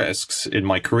massive risks in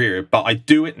my career, but I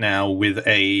do it now with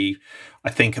I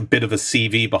think a bit of a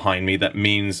CV behind me that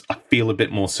means I feel a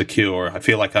bit more secure. I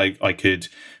feel like I could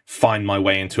find my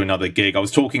way into another gig. I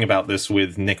was talking about this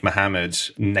with Nick Mohammed,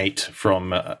 Nate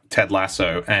from Ted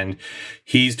Lasso, and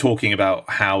he's talking about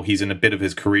how he's in a bit of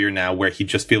his career now where he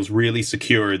just feels really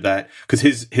secure that, because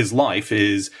his life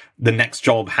is the next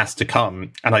job has to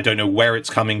come, and I don't know where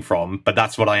it's coming from, but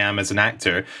that's what I am as an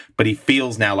actor. But he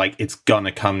feels now like it's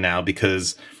gonna come now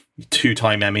because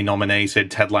 2-time Emmy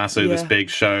nominated, Ted Lasso, this big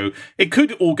show. It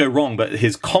could all go wrong, but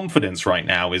his confidence right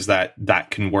now is that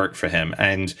can work for him.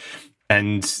 And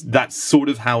that's sort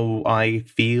of how I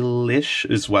feel-ish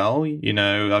as well.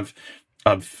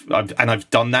 I've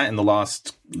done that in the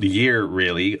last year,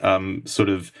 really. Sort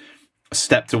of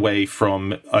stepped away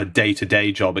from a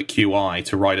day-to-day job at QI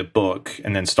to write a book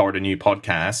and then start a new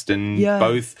podcast, and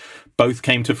both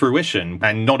came to fruition.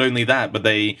 And not only that, but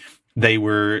they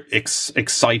were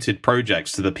excited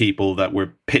projects to the people that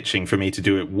were pitching for me to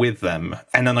do it with them.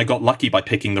 And then I got lucky by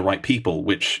picking the right people,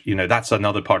 which, that's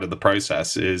another part of the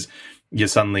process is you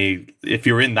suddenly, if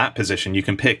you're in that position, you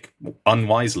can pick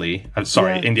unwisely. I'm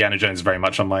sorry, Indiana Jones is very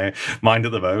much on my mind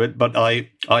at the moment, but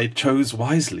I chose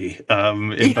wisely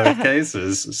in both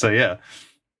cases. So, yeah.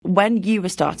 When you were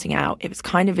starting out, it was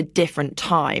kind of a different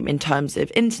time in terms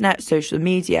of internet, social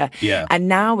media. Yeah. And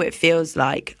now it feels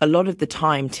like a lot of the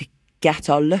time to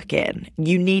get our look in,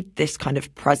 you need this kind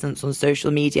of presence on social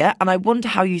media. And I wonder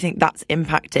how you think that's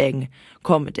impacting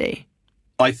comedy.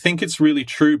 I think it's really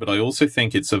true, but I also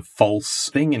think it's a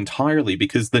false thing entirely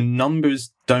because the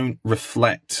numbers don't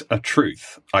reflect a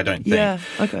truth, I don't think. Yeah,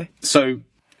 okay. So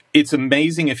it's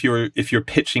amazing if you're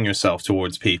pitching yourself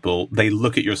towards people, they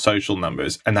look at your social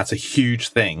numbers, and that's a huge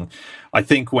thing. I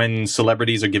think when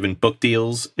celebrities are given book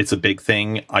deals, it's a big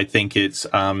thing. I think it's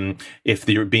if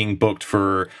you're being booked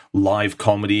for live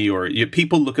comedy, or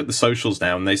people look at the socials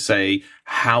now and they say,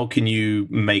 how can we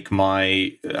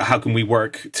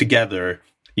work together,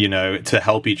 to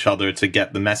help each other to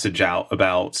get the message out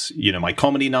about, my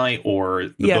comedy night or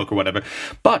the book or whatever.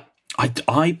 But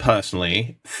I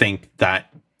personally think that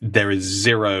there is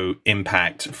zero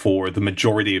impact for the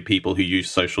majority of people who use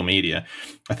social media.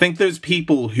 I think there's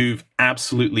people who've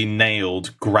absolutely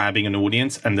nailed grabbing an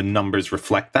audience, and the numbers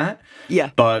reflect that.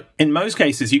 Yeah. But in most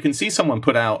cases, you can see someone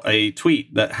put out a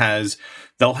tweet that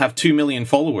they'll have 2 million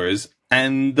followers,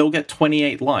 and they'll get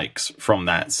 28 likes from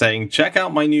that saying, check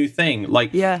out my new thing.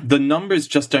 Like, the numbers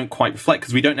just don't quite reflect,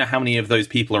 because we don't know how many of those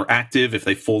people are active, if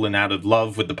they've fallen out of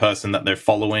love with the person that they're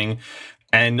following.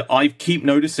 And I keep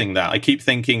noticing that. I keep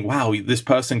thinking, wow, this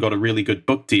person got a really good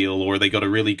book deal, or they got a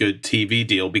really good TV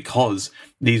deal, because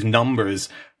these numbers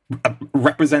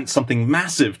represent something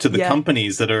massive to the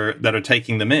companies that are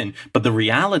taking them in. But the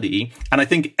reality, and I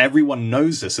think everyone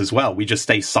knows this as well, we just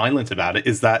stay silent about it,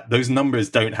 is that those numbers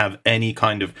don't have any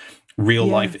kind of real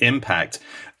life impact.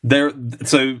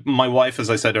 So my wife, as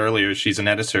I said earlier, she's an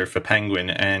editor for Penguin,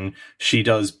 and she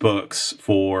does books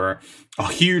for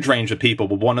a huge range of people.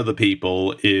 But one of the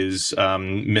people is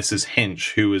Mrs.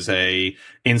 Hinch, who is a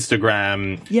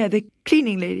Instagram... Yeah, the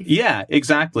cleaning lady. Yeah,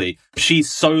 exactly.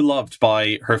 She's so loved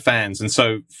by her fans. And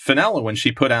so Fenella, when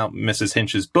she put out Mrs.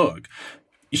 Hinch's book,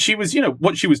 she was,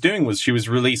 what she was doing was she was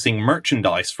releasing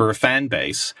merchandise for a fan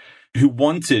base who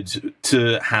wanted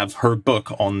to have her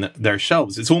book on their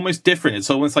shelves. It's almost different. It's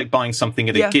almost like buying something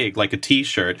at a gig, like a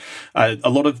t-shirt. A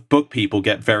lot of book people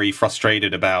get very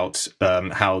frustrated about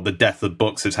how the death of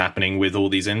books is happening with all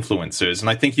these influencers. And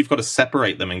I think you've got to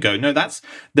separate them and go, no,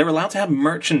 they're allowed to have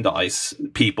merchandise,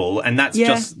 people. And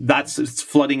it's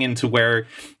flooding into where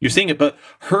you're seeing it. But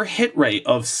her hit rate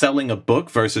of selling a book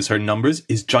versus her numbers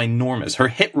is ginormous. Her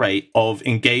hit rate of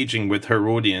engaging with her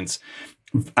audience,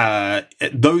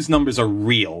 those numbers are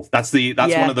real. That's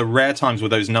one of the rare times where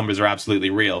those numbers are absolutely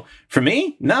real. For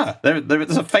me, nah,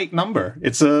 there's a fake number.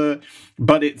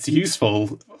 But it's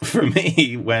useful for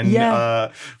me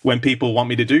when people want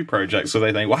me to do projects. So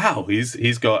they think, wow,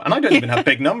 he's got, and I don't even have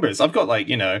big numbers. I've got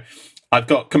I've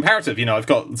got comparative, I've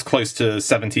got close to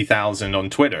 70,000 on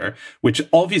Twitter, which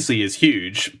obviously is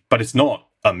huge, but it's not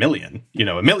a million.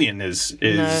 A million is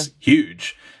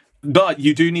huge. But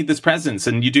you do need this presence,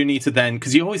 and you do need to then,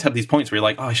 because you always have these points where you're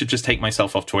like, oh, I should just take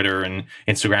myself off Twitter and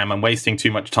Instagram. I'm wasting too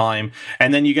much time.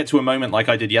 And then you get to a moment like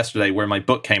I did yesterday where my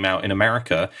book came out in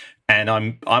America, and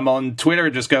I'm on Twitter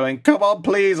just going, come on,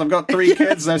 please. I've got 3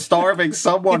 kids. They're starving.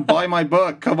 Someone buy my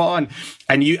book. Come on.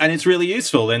 And it's really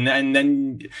useful.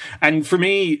 And for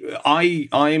me,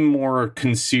 I'm more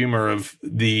used of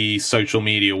the social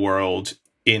media world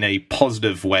in a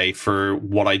positive way for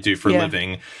what I do for a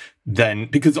living. Then,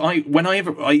 because I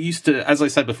used to, as I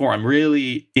said before, I'm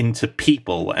really into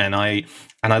people, and I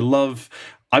love,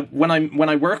 when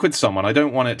I work with someone, I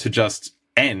don't want it to just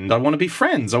end. I want to be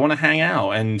friends. I want to hang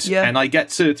out, and I get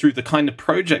to, through the kind of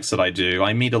projects that I do,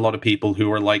 I meet a lot of people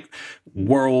who are like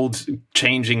world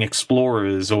changing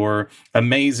explorers or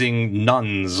amazing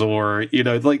nuns, or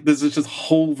like there's just a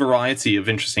whole variety of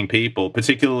interesting people,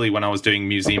 particularly when I was doing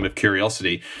Museum of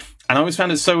Curiosity. And I always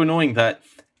found it so annoying that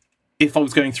if I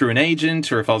was going through an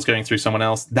agent or if I was going through someone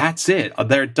else, that's it.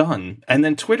 They're done. And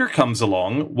then Twitter comes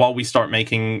along while we start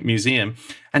making Museum.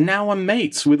 And now I'm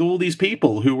mates with all these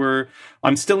people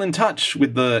I'm still in touch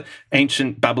with the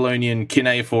ancient Babylonian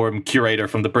cuneiform curator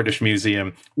from the British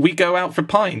Museum. We go out for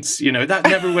pints. That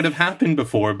never would have happened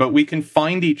before, but we can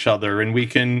find each other, and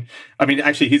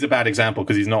actually he's a bad example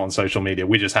because he's not on social media.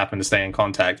 We just happen to stay in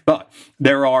contact. But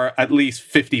there are at least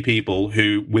 50 people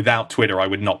who, without Twitter, I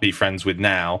would not be friends with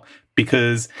now.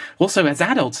 Because also as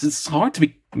adults, it's hard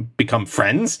to become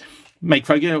friends.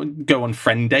 Go on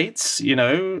friend dates,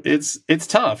 it's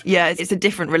tough. Yeah, it's a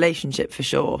different relationship for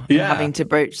sure. Yeah. Having to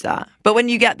broach that. But when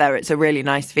you get there, it's a really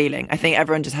nice feeling. I think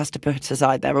everyone just has to put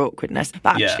aside their awkwardness.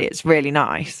 But actually, it's really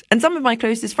nice. And some of my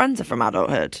closest friends are from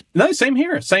adulthood. No, same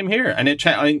here. And as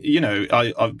I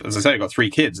say, I got 3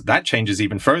 kids. That changes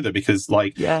even further because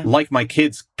like my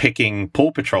kids picking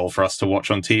Paw Patrol for us to watch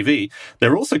on TV,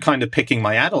 they're also kind of picking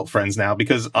my adult friends now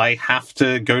because I have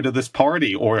to go to this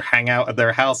party or hang out at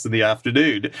their house in the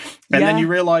afternoon. And then you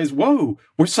realize, whoa,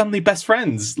 we're suddenly best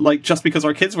friends, like just because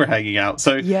our kids were hanging out.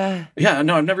 So no,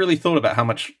 I've never really thought about how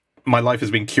much my life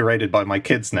has been curated by my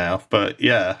kids now. But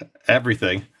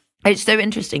everything. It's so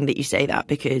interesting that you say that,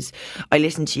 because I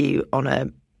listened to you on a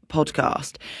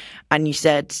podcast and you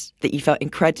said that you felt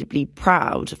incredibly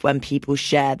proud of when people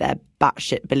share their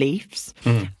batshit beliefs.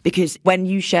 Because when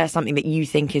you share something that you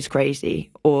think is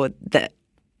crazy or that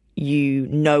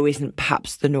isn't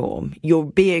perhaps the norm, you're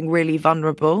being really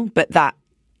vulnerable, but that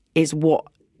is what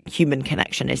human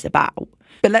connection is about.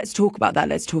 But let's talk about that.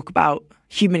 Let's talk about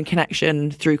human connection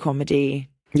through comedy.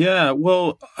 Yeah,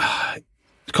 well,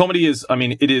 comedy is,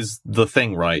 it is the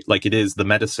thing, right? Like, it is the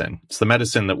medicine. It's the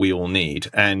medicine that we all need.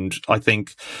 And I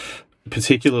think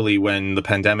particularly when the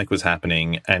pandemic was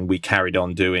happening and we carried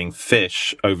on doing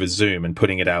Fish over Zoom and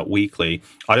putting it out weekly,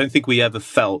 I don't think we ever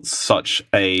felt such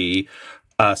a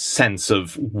sense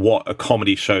of what a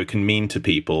comedy show can mean to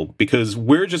people, because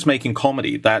we're just making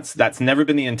comedy. That's never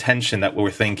been the intention, that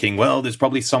we're thinking, well, there's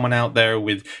probably someone out there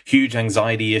with huge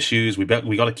anxiety issues. We got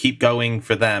to keep going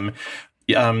for them.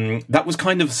 That was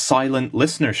kind of silent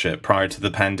listenership prior to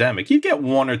the pandemic. You'd get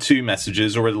one or two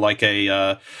messages, or like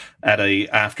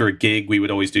after a gig, we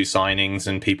would always do signings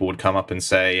and people would come up and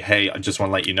say, hey, I just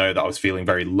want to let you know that I was feeling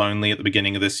very lonely at the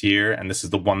beginning of this year. And this is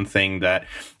the one thing that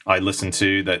I listen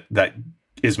to that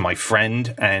is my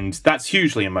friend. And that's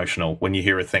hugely emotional when you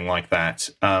hear a thing like that.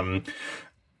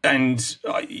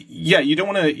 You don't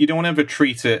want to ever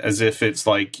treat it as if it's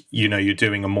like, you're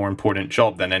doing a more important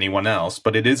job than anyone else.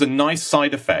 But it is a nice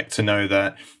side effect to know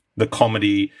that the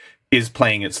comedy is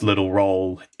playing its little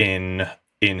role in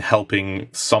helping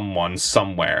someone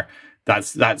somewhere.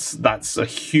 That's a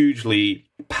hugely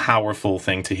powerful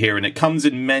thing to hear, and it comes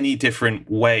in many different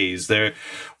ways.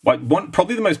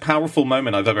 Probably the most powerful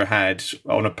moment I've ever had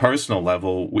on a personal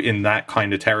level in that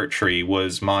kind of territory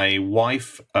was my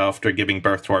wife, after giving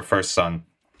birth to our first son,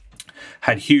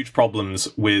 had huge problems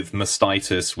with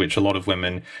mastitis, which a lot of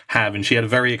women have, and she had a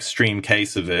very extreme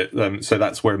case of it. So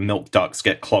that's where milk ducts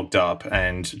get clogged up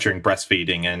and during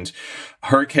breastfeeding, and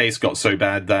her case got so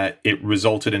bad that it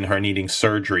resulted in her needing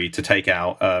surgery to take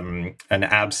out an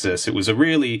abscess. It was a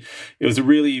really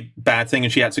bad thing,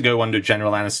 and she had to go under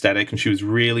general anesthetic, and she was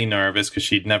really nervous because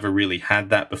she'd never really had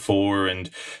that before, and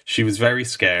she was very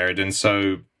scared. And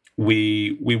so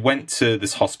we went to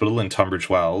this hospital in Tunbridge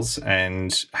Wells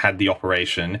and had the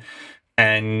operation.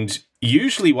 And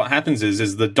usually what happens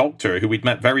is the doctor, who we'd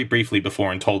met very briefly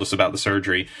before and told us about the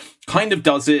surgery, kind of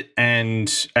does it,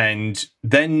 and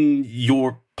then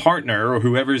your partner or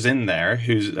whoever's in there,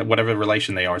 who's whatever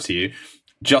relation they are to you,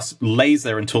 just lays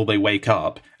there until they wake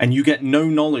up, and you get no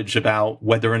knowledge about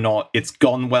whether or not it's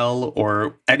gone well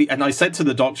or any. And I said to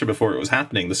the doctor before it was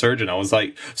happening, the surgeon, I was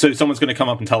like, so someone's going to come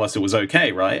up and tell us it was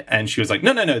okay, right? And she was like,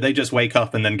 no, they just wake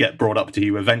up and then get brought up to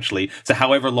you eventually. So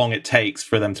however long it takes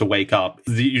for them to wake up,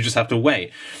 you just have to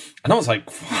wait. And I was like,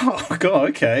 oh, God,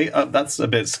 okay, that's a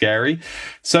bit scary.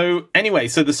 So anyway,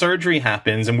 so the surgery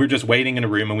happens, and we're just waiting in a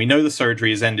room, and we know the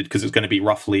surgery is ended because it's going to be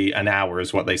roughly an hour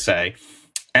is what they say.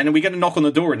 And then we get a knock on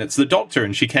the door, and it's the doctor,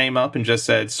 and she came up and just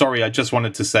said, sorry, I just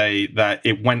wanted to say that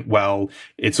it went well.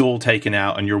 It's all taken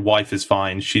out and your wife is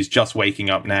fine. She's just waking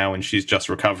up now and she's just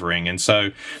recovering. And so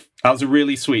that was a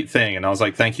really sweet thing. And I was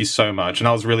like, thank you so much. And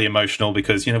I was really emotional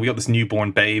because, we got this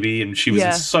newborn baby and she was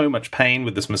in so much pain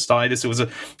with this mastitis. It was a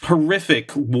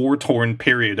horrific war-torn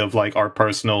period of like our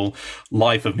personal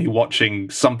life, of me watching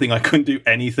something I couldn't do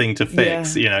anything to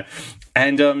fix,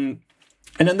 And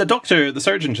then the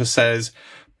surgeon just says,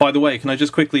 by the way, can I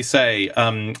just quickly say,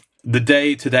 the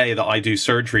day today that I do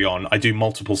surgery on, I do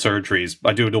multiple surgeries.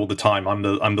 I do it all the time. I'm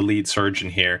the lead surgeon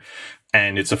here.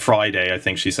 And it's a Friday, I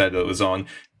think she said it was on.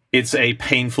 It's a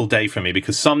painful day for me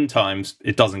because sometimes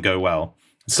it doesn't go well.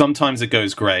 Sometimes it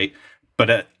goes great,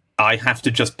 but I have to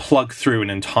just plug through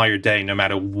an entire day no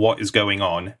matter what is going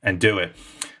on and do it.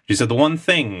 She said the one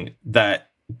thing that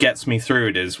gets me through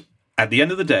it is, at the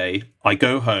end of the day, I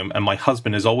go home and my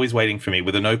husband is always waiting for me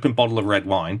with an open bottle of red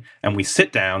wine, and we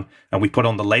sit down and we put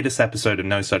on the latest episode of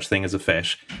No Such Thing as a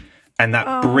Fish. And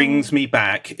that brings me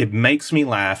back. It makes me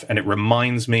laugh, and it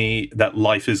reminds me that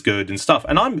life is good and stuff.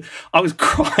 And I was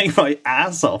crying my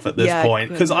ass off at this point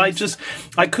because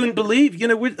I couldn't believe,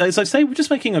 as I say, we're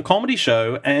just making a comedy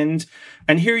show, and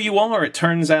here you are. It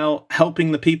turns out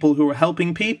helping the people who are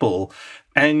helping people.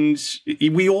 And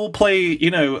we all play,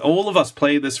 all of us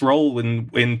play this role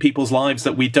in people's lives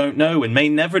that we don't know and may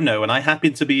never know. And I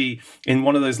happen to be in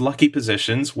one of those lucky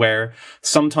positions where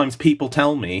sometimes people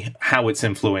tell me how it's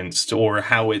influenced or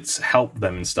how it's helped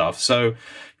them and stuff. So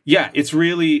yeah, it's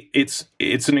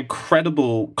an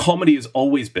incredible, comedy has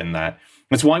always been that.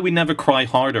 It's why we never cry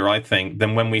harder, I think,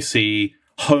 than when we see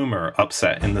Homer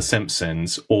upset in The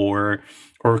Simpsons or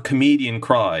a comedian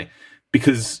cry.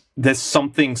 Because there's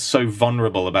something so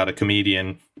vulnerable about a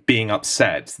comedian being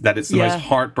upset that it's the most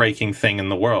heartbreaking thing in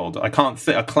the world. A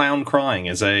clown crying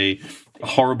is a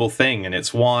horrible thing. And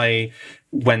it's why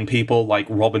when people like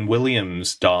Robin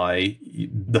Williams die,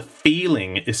 the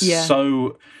feeling is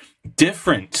so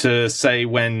different to, say,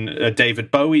 when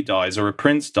David Bowie dies or a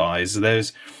Prince dies.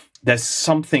 There's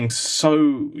something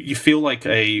so, you feel like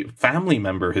a family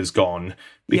member has gone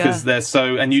because they're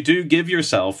so, and you do give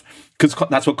yourself, because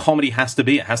that's what comedy has to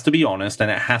be. It has to be honest,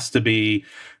 and it has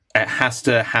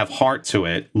to have heart to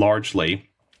it largely.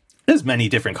 There's many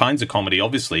different kinds of comedy,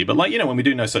 obviously, but like, when we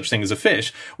do No Such Thing as a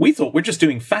Fish, we thought we're just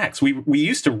doing facts. We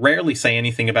used to rarely say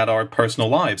anything about our personal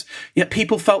lives, yet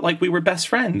people felt like we were best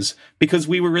friends because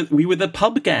we were the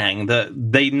pub gang that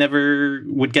they never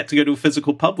would get to go to a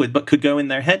physical pub with, but could go in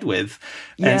their head with.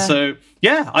 Yeah. And so,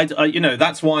 yeah, I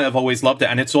that's why I've always loved it.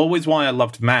 And it's always why I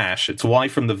loved MASH. It's why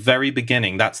from the very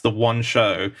beginning, that's the one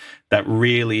show that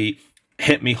really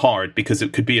hit me hard, because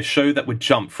it could be a show that would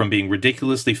jump from being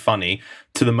ridiculously funny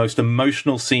to the most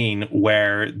emotional scene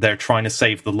where they're trying to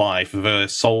save the life of a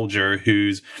soldier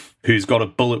who's got a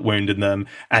bullet wound in them,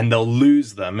 and they'll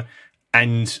lose them,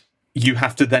 and you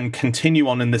have to then continue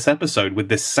on in this episode with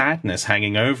this sadness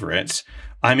hanging over it.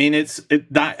 I mean,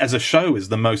 that as a show is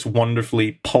the most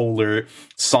wonderfully polar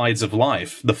sides of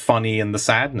life, the funny and the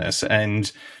sadness.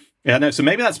 And yeah, no, so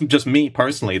maybe that's just me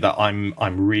personally, that I'm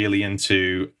really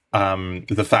into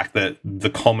the fact that the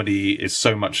comedy is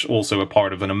so much also a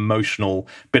part of an emotional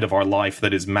bit of our life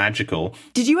that is magical.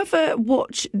 Did you ever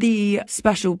watch the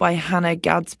special by Hannah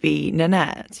Gadsby,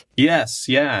 Nanette? Yes,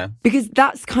 yeah. Because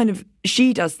that's kind of,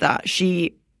 she does that.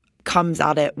 She comes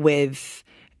at it with,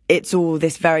 it's all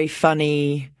this very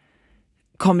funny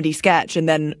comedy sketch, and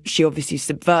then she obviously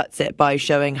subverts it by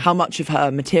showing how much of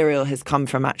her material has come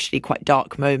from actually quite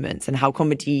dark moments, and how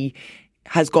comedy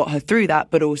has got her through that,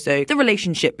 but also the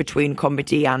relationship between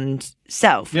comedy and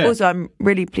self. Yeah. Also, I'm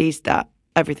really pleased that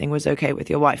everything was okay with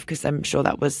your wife, because I'm sure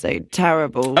that was a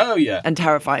terrible and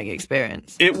terrifying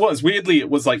experience. It was. Weirdly, it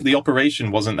was like the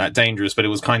operation wasn't that dangerous, but it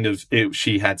was kind of,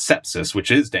 she had sepsis,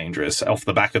 which is dangerous off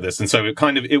the back of this. And so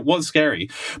it was scary.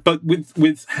 But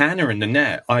with Hannah and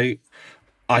Nanette,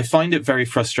 I find it very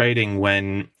frustrating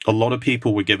when a lot of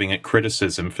people were giving it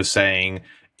criticism for saying,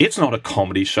 it's not a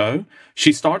comedy show.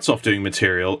 She starts off doing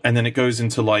material and then it goes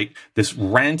into like this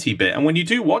ranty bit. And when you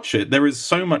do watch it, there is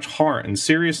so much heart and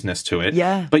seriousness to it.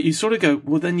 Yeah. But you sort of go,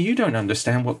 well, then you don't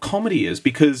understand what comedy is,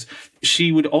 because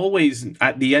she would always,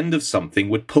 at the end of something,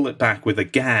 would pull it back with a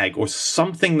gag or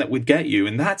something that would get you.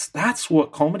 And that's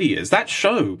what comedy is. That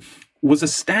show was a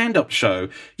stand-up show.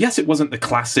 Yes, it wasn't the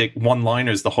classic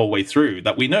one-liners the whole way through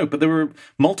that we know, but there were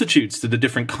multitudes to the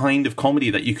different kind of comedy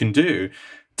that you can do.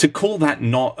 To call that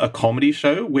not a comedy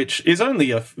show, which is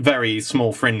only a very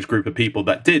small fringe group of people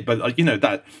that did, but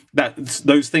that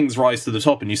those things rise to the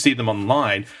top and you see them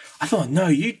online. I thought, no,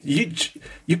 you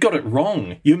got it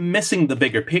wrong. You're missing the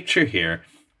bigger picture here.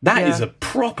 That is a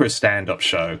proper stand-up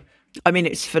show. I mean,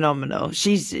 it's phenomenal.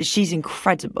 She's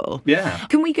incredible. Yeah.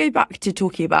 Can we go back to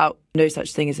talking about No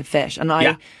Such Thing as a Fish? And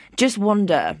I just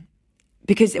wonder,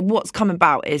 because what's come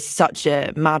about is such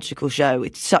a magical show.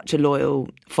 It's such a loyal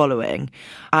following.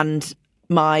 And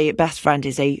my best friend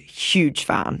is a huge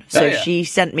fan. So she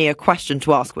sent me a question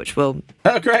to ask, which we'll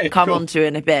come on to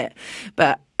in a bit.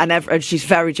 And she's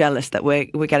very jealous that we're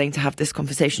getting to have this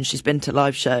conversation. She's been to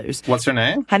live shows. What's her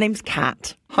name? Her name's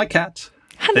Kat. Hi, Kat.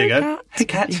 Hello, there you go. Kat. Hey,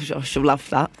 Kat. She'll love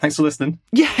that. Thanks for listening.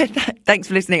 Yeah, thanks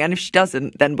for listening. And if she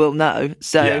doesn't, then we'll know.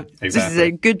 So This is a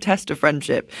good test of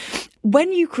friendship.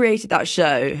 When you created that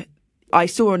show, I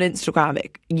saw on Instagram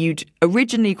you'd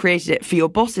originally created it for your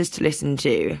bosses to listen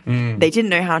to. They didn't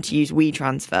know how to use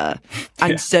WeTransfer.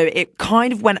 And so it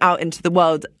kind of went out into the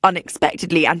world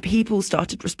unexpectedly, and people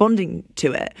started responding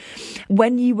to it.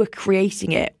 When you were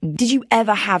creating it, did you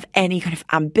ever have any kind of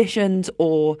ambitions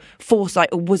or foresight,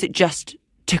 or was it just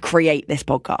to create this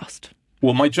podcast?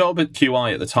 Well, my job at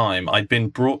QI at the time, I'd been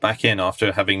brought back in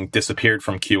after having disappeared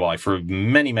from QI for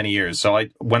many, many years. So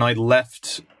when I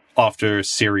left after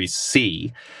Series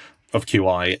C of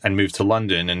QI and moved to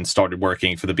London and started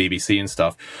working for the BBC and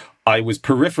stuff, I was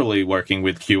peripherally working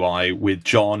with QI with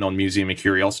John on Museum of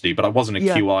Curiosity, but I wasn't a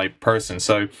QI person.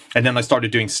 So, and then I started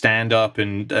doing stand-up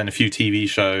and a few TV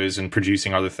shows and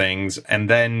producing other things. And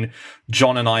then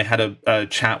John and I had a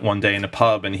chat one day in a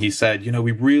pub, and he said,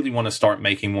 we really want to start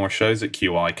making more shows at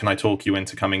QI. Can I talk you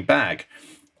into coming back?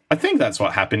 I think that's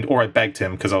what happened, or I begged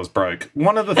him because I was broke.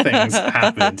 One of the things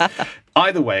happened.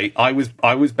 Either way, I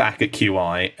was back at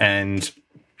QI, and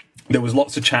there was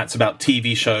lots of chats about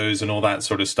TV shows and all that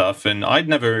sort of stuff. And I'd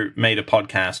never made a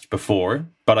podcast before,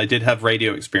 but I did have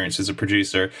radio experience as a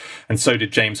producer. And so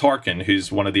did James Harkin,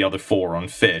 who's one of the other four on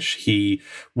Fish. He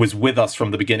was with us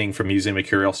from the beginning for Museum of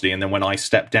Curiosity. And then when I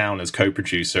stepped down as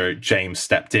co-producer, James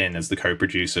stepped in as the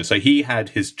co-producer. So he had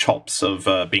his chops of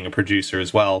being a producer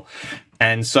as well.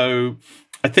 And so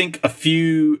I think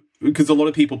because a lot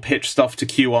of people pitch stuff to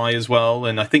QI as well.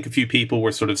 And I think a few people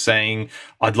were sort of saying,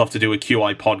 I'd love to do a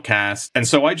QI podcast. And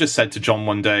so I just said to John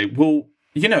one day, well,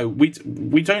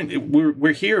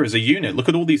 we're here as a unit. Look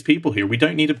at all these people here. We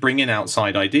don't need to bring in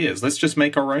outside ideas. Let's just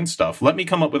make our own stuff. Let me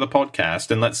come up with a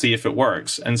podcast and let's see if it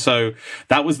works. And so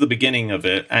that was the beginning of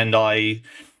it. And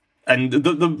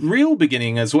the real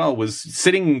beginning as well was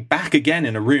sitting back again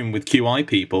in a room with QI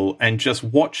people and just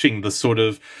watching the sort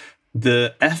of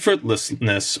the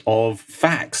effortlessness of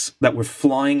facts that were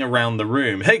flying around the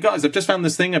room. Hey guys, I've just found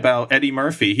this thing about Eddie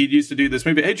Murphy. He used to do this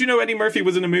movie. Hey, did you know Eddie Murphy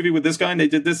was in a movie with this guy and they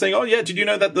did this thing? Oh yeah, did you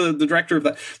know that the director of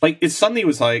that, like, it suddenly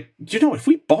was like, if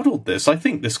we bottled this, I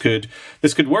think this could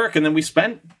work. And then we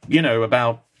spent,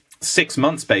 about 6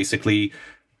 months basically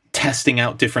testing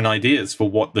out different ideas for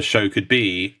what the show could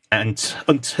be, and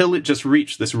until it just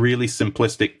reached this really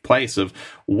simplistic place of,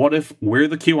 what if we're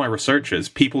the QI researchers?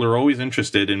 People are always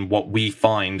interested in what we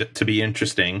find to be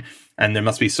interesting, and there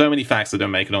must be so many facts that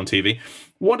don't make it on TV.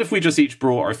 What if we just each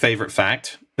brought our favorite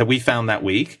fact that we found that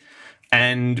week,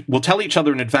 and we'll tell each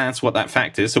other in advance what that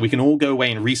fact is, so we can all go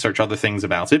away and research other things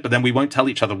about it, but then we won't tell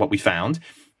each other what we found.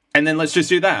 And then let's just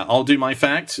do that. I'll do my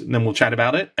fact, and then we'll chat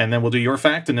about it, and then we'll do your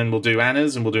fact, and then we'll do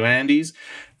Anna's, and we'll do Andy's.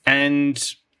 And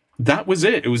that was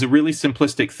it. It was a really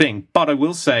simplistic thing. But I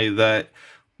will say that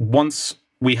once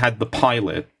we had the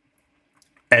pilot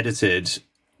edited,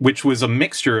 which was a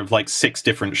mixture of like 6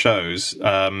 different shows,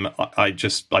 I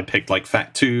picked like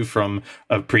fact 2 from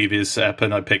a previous ep,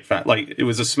 and I picked fact, like, it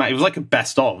was like a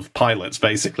best of pilots,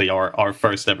 basically, our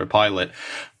first ever pilot.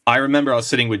 I remember I was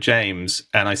sitting with James,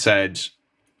 and I said,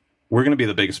 we're going to be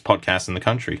the biggest podcast in the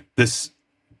country. This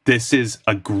is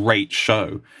a great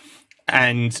show.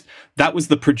 And that was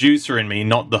the producer in me,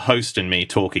 not the host in me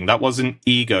talking. That wasn't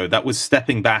ego. That was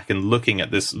stepping back and looking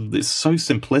at this so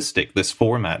simplistic, this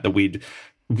format that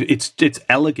it's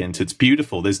elegant. It's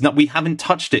beautiful. We haven't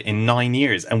touched it in 9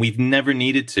 years, and we've never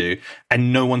needed to.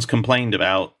 And no one's complained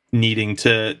about needing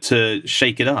to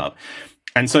shake it up.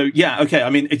 And so, yeah, okay, I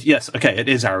mean, it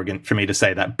is arrogant for me to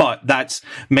say that, but that's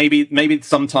maybe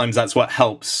sometimes that's what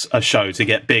helps a show to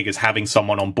get big, is having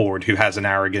someone on board who has an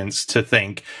arrogance to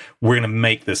think, we're going to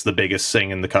make this the biggest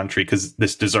thing in the country because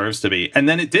this deserves to be. And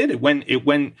then it did. It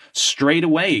went straight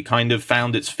away, kind of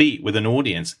found its feet with an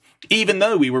audience, even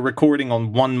though we were recording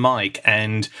on one mic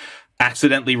and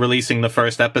accidentally releasing the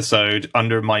first episode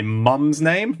under my mum's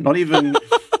name. Not even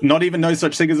No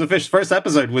Such Thing as a Fish. First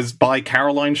episode was by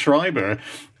Caroline Schreiber,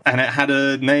 and it had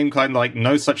a name kind of like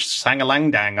No Such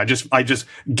Sang-a-lang-dang. I just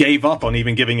gave up on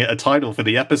even giving it a title for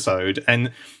the episode.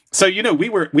 And so, we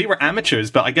were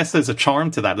amateurs, but I guess there's a charm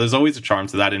to that. There's always a charm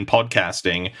to that in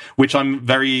podcasting, which I'm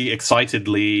very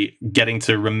excitedly getting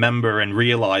to remember and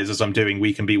realize as I'm doing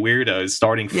We Can Be Weirdos,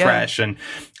 starting fresh and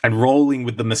rolling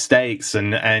with the mistakes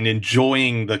and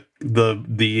enjoying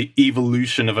the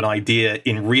evolution of an idea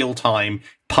in real time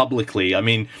publicly. I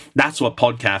mean, that's what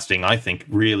podcasting, I think,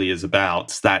 really is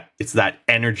about. It's that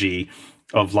energy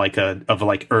of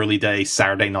like early day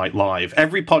Saturday Night Live.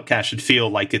 Every podcast should feel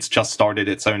like it's just started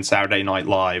its own Saturday Night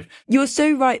Live. You're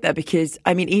so right there, because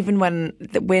I mean, even when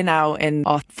we're now in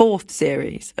our 4th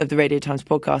series of the Radio Times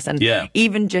podcast, and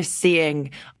even just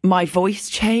seeing my voice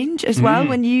change as well.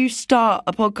 When you start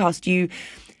a podcast,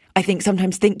 I think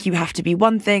sometimes think you have to be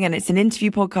one thing, and it's an interview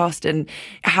podcast, and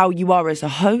how you are as a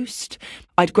host.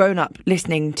 I'd grown up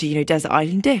listening to, Desert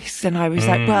Island Discs, and I was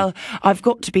like, well, I've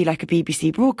got to be like a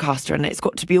BBC broadcaster, and it's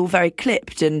got to be all very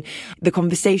clipped, and the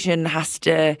conversation has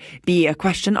to be a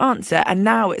question answer. And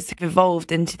now it's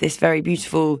evolved into this very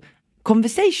beautiful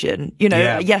conversation.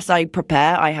 Yes, I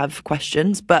prepare, I have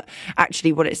questions, but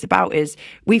actually what it's about is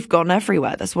we've gone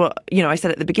everywhere. That's what, I said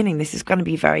at the beginning, this is going to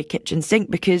be very kitchen sink,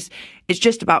 because it's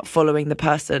just about following the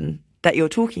person that you're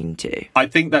talking to. I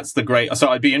think that's so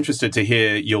I'd be interested to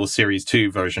hear your series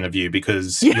 2 version of you,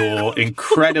 because you're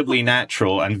incredibly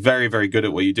natural and very, very good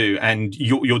at what you do. And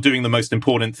you're doing the most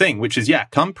important thing, which is,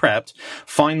 come prepped,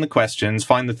 find the questions,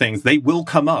 find the things. They will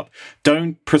come up.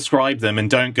 Don't prescribe them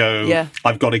and don't go,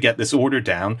 I've got to get this order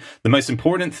down. The most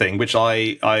important thing, which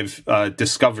I've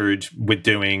discovered with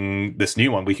doing this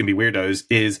new one, We Can Be Weirdos,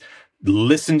 is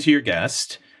listen to your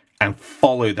guest and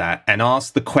follow that and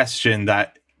ask the question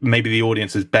that maybe the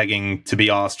audience is begging to be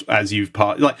asked as you've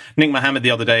like Nick Mohammed the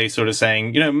other day sort of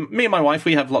saying, me and my wife,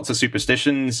 we have lots of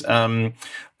superstitions.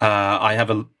 I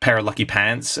have a pair of lucky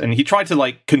pants, and he tried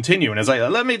to continue, and I was like,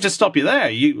 let me just stop you there.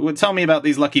 You would tell me about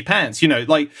these lucky pants.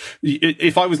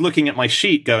 If I was looking at my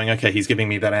sheet going, okay, he's giving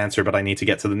me that answer, but I need to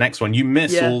get to the next one. You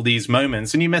miss all these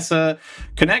moments, and you miss a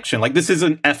connection. This is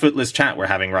an effortless chat we're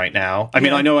having right now. I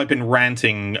mean, I know I've been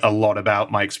ranting a lot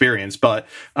about my experience, but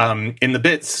in the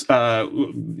bits,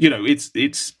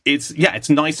 it's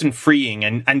nice and freeing.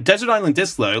 And Desert Island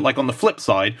Disc, though, on the flip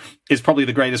side, is probably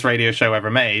the greatest radio show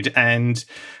ever made. And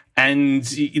And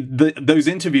those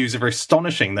interviews are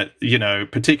astonishing that,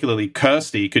 particularly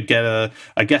Kirsty could get a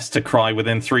guest to cry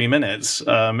within 3 minutes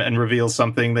and reveal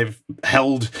something they've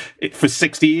held for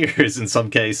 60 years in some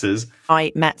cases.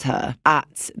 I met her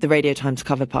at the Radio Times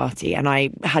cover party, and I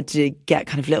had to get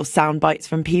kind of little sound bites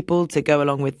from people to go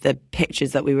along with the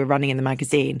pictures that we were running in the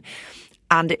magazine.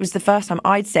 And it was the first time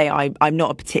I'd say I'm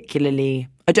not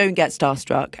I don't get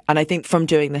starstruck. And I think from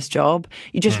doing this job,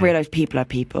 you just realise people are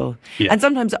people. Yeah. And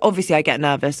sometimes, obviously, I get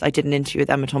nervous. I did an interview with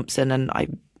Emma Thompson and I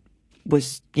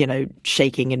was,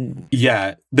 shaking and...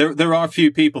 Yeah, there are a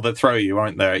few people that throw you,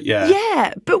 aren't there? Yeah.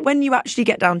 Yeah, but when you actually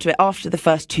get down to it, after the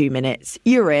first 2 minutes,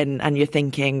 you're in and you're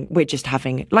thinking, we're just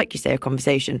having, like you say, a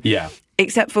conversation. Yeah.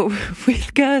 Except for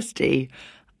with Kirsty,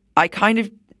 I kind of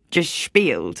just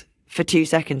spieled for 2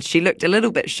 seconds. She looked a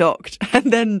little bit shocked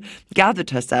and then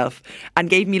gathered herself and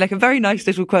gave me like a very nice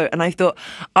little quote. And I thought,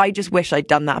 I just wish I'd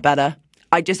done that better.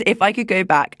 If I could go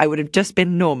back, I would have just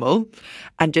been normal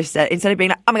and just said, instead of being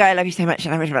like, oh my God, I love you so much,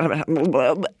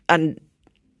 and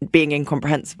being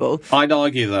incomprehensible. I'd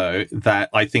argue, though, that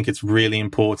I think it's really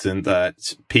important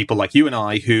that people like you and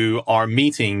I who are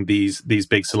meeting these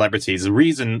big celebrities, the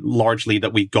reason largely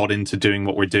that we got into doing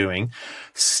what we're doing,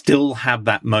 still have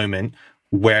that moment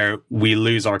where we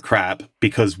lose our crap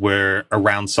because we're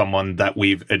around someone that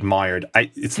we've admired.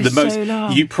 It's the most,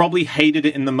 you probably hated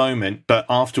it in the moment, but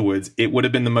afterwards it would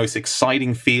have been the most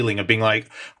exciting feeling of being like,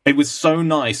 it was so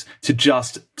nice to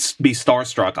just be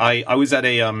starstruck. I was at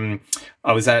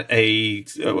a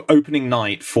opening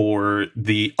night for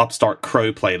the Upstart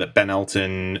Crow play that Ben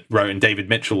Elton wrote and David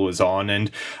Mitchell was on,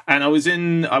 and I was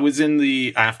in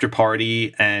the after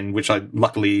party, and which I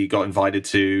luckily got invited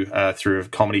to through a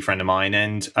comedy friend of mine,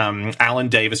 and Alan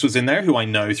Davis was in there, who I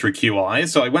know through QI.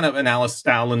 So I went up and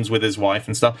Alan's with his wife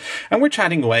and stuff, and we're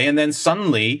chatting away, and then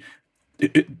suddenly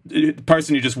the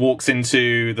person who just walks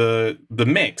into the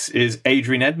mix is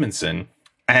Adrian Edmondson,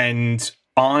 and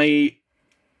I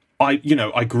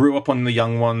grew up on The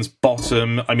Young Ones,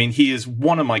 Bottom. I mean, he is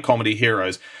one of my comedy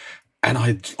heroes, and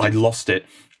I lost it,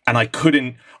 and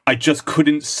I just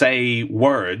couldn't say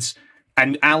words.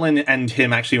 And Alan and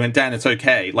him actually went, Dan, it's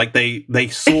okay. Like they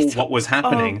saw what was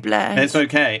happening. Oh, bless. It's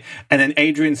okay. And then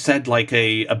Adrian said like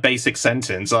a basic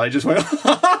sentence. I just went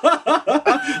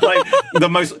like the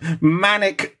most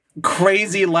manic,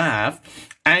 crazy laugh.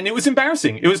 And it was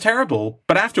embarrassing. It was terrible.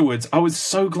 But afterwards, I was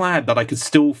so glad that I could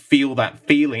still feel that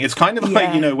feeling. It's kind of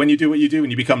like, when you do what you do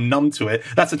and you become numb to it.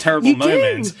 That's a terrible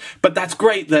moment. But that's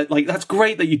great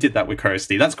that you did that with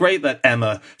Kirsty. That's great that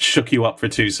Emma shook you up for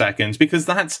 2 seconds, because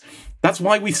that's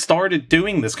why we started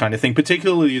doing this kind of thing,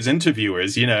 particularly as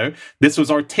interviewers. This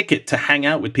was our ticket to hang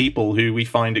out with people who we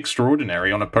find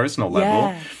extraordinary on a personal level.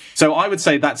 Yeah. So I would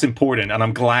say that's important. And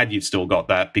I'm glad you've still got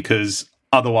that, because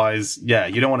otherwise,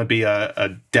 you don't want to be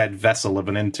a dead vessel of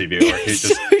an interviewer who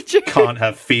just can't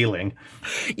have feeling.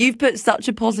 You've put such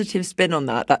a positive spin on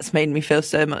that. That's made me feel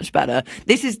so much better.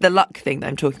 This is the luck thing that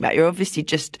I'm talking about. You're obviously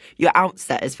your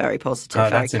outset is very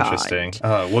positive. That's very interesting.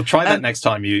 Well, try that next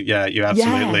time you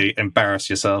absolutely embarrass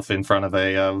yourself in front of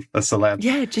a celeb.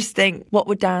 Yeah, just think, what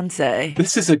would Dan say?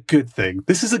 This is a good thing.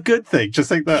 Just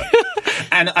think that.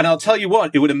 And I'll tell you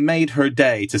what, it would have made her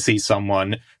day to see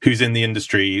someone who's in the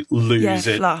industry lose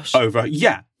it flush. Over.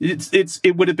 Yeah,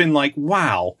 it would have been like,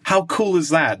 wow, how cool is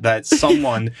that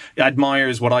someone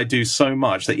admires what I do so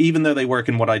much that even though they work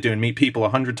in what I do and meet people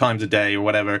 100 times a day or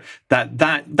whatever,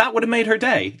 that would have made her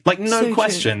day. Like, no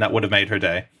question, that would have made her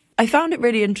day. I found it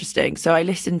really interesting. So I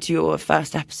listened to your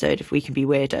first episode of We Can Be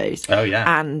Weirdos. Oh,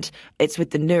 yeah. And it's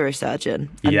with the neurosurgeon.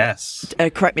 And, yes.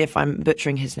 Correct me if I'm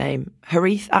butchering his name.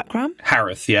 Harith Akram?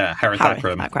 Harith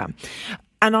Akram.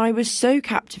 And I was so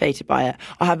captivated by it.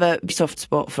 I have a soft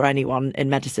spot for anyone in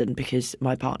medicine because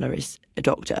my partner is a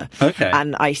doctor. Okay.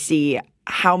 And I see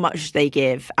how much they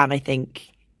give, and I think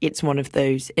it's one of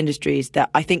those industries that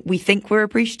I think we're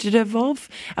appreciative of.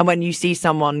 And when you see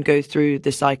someone go through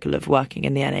the cycle of working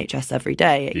in the NHS every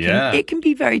day, it can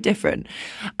be very different.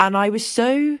 And I was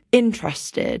so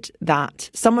interested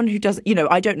that someone who doesn't,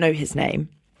 I don't know his name.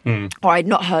 Or I'd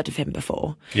not heard of him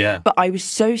before. Yeah. But I was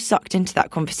so sucked into that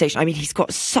conversation. I mean, he's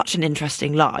got such an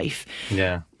interesting life.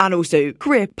 Yeah. And also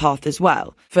career path as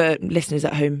well. For listeners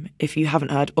at home, if you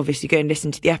haven't heard, obviously go and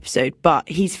listen to the episode. But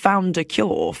he's found a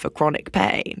cure for chronic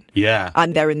pain. Yeah.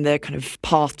 And they're in the kind of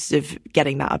paths of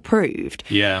getting that approved.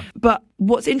 Yeah. But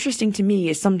what's interesting to me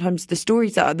is sometimes the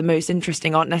stories that are the most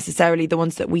interesting aren't necessarily the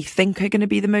ones that we think are going to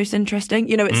be the most interesting.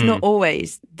 It's not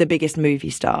always the biggest movie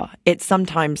star. It's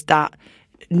sometimes that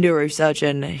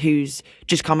neurosurgeon who's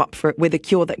just come up with a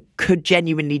cure that could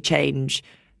genuinely change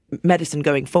medicine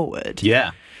going forward.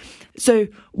 Yeah. So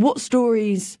what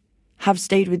stories have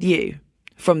stayed with you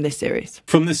from this series?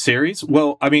 From this series?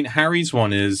 Well, I mean, Harry's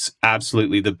one is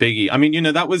absolutely the biggie. I mean,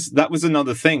 that was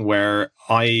another thing where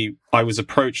I was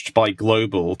approached by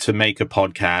Global to make a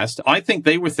podcast. I think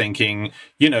they were thinking,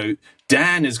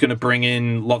 Dan is going to bring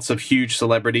in lots of huge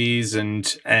celebrities, and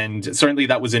certainly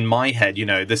that was in my head.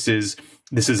 This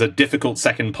is a difficult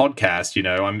second podcast.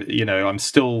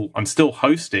 I'm still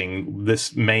hosting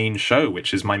this main show,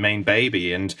 which is my main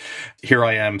baby, and here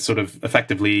I am, sort of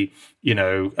effectively,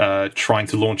 trying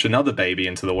to launch another baby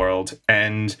into the world.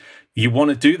 And you want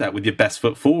to do that with your best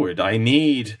foot forward. I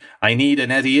need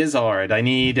an Eddie Izzard. I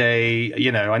need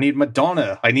I need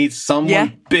Madonna. I need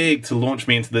someone big to launch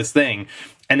me into this thing.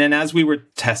 And then as we were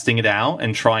testing it out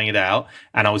and trying it out,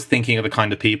 and I was thinking of the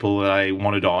kind of people that I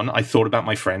wanted on, I thought about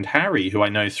my friend Harry, who I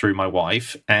know through my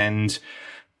wife, and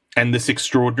this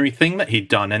extraordinary thing that he'd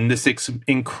done, and this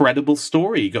incredible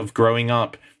story of growing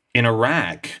up in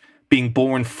Iraq, being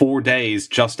born 4 days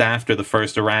just after the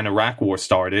first Iran-Iraq war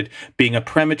started, being a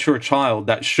premature child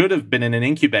that should have been in an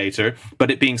incubator,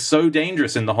 but it being so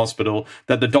dangerous in the hospital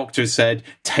that the doctors said,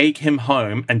 take him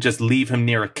home and just leave him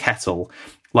near a kettle.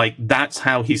 Like, that's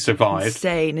how he survived.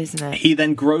 Insane, isn't it? He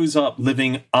then grows up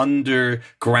living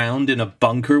underground in a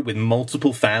bunker with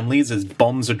multiple families as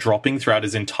bombs are dropping throughout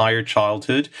his entire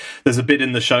childhood. There's a bit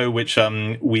in the show which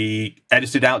we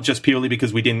edited out just purely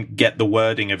because we didn't get the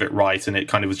wording of it right, and it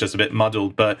kind of was just a bit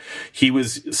muddled. But he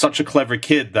was such a clever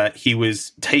kid that he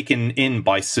was taken in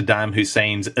by Saddam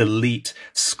Hussein's elite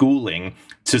schooling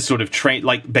to sort of train,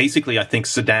 like, basically, I think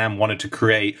Saddam wanted to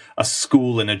create a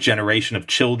school and a generation of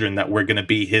children that were going to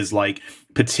be his, like,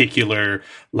 particular,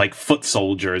 like, foot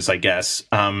soldiers, I guess.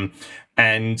 And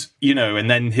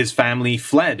then his family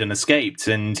fled and escaped,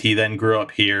 and he then grew up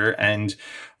here. And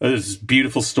there's a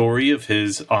beautiful story of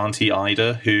his auntie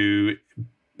Ida, who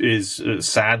is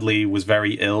sadly was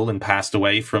very ill and passed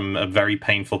away from a very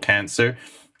painful cancer.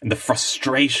 And the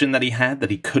frustration that he had, that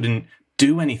he couldn't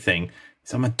do anything.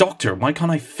 So I'm a doctor. Why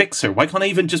can't I fix her? Why can't I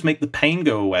even just make the pain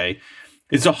go away?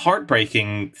 It's a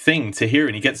heartbreaking thing to hear.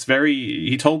 And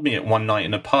he told me it one night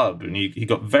in a pub, and he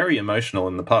got very emotional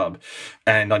in the pub.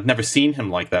 And I'd never seen him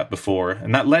like that before.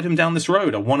 And that led him down this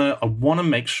road. I want to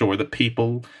make sure that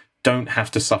people don't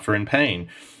have to suffer in pain.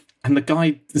 And the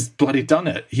guy has bloody done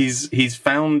it. He's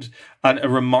found a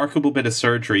remarkable bit of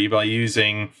surgery by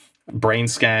using brain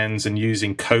scans and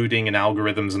using coding and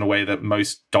algorithms in a way that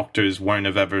most doctors won't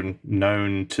have ever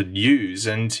known to use.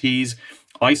 And he's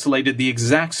isolated the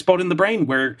exact spot in the brain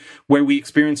where we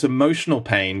experience emotional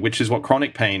pain, which is what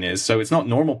chronic pain is. So it's not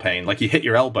normal pain. Like, you hit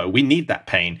your elbow. We need that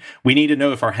pain. We need to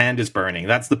know if our hand is burning.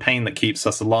 That's the pain that keeps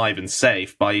us alive and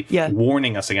safe by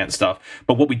warning us against stuff.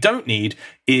 But what we don't need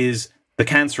is the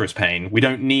cancerous pain. We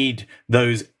don't need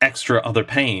those extra other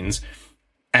pains.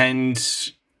 And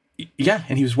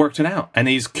he was worked it out, and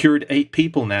he's cured 8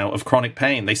 people now of chronic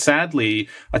pain. They sadly,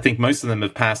 I think most of them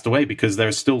have passed away because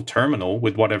they're still terminal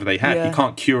with whatever they had. He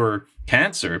can't cure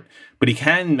cancer, but he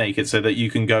can make it so that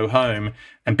you can go home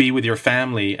and be with your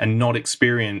family and not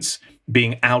experience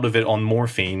being out of it on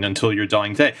morphine until your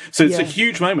dying day. So it's a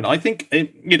huge moment. I think,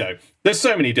 there's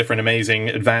so many different amazing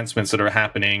advancements that are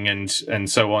happening and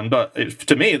so on. But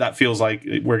to me, that feels like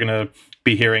we're going to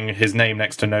be hearing his name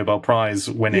next to Nobel Prize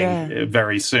winning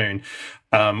very soon,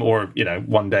 or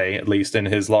one day at least in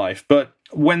his life. But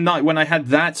when I had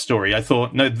that story, I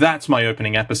thought, no, that's my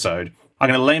opening episode. I'm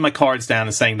going to lay my cards down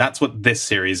and saying that's what this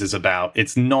series is about.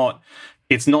 It's not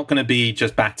going to be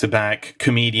just back-to-back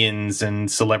comedians and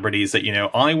celebrities that,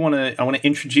 I want to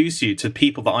introduce you to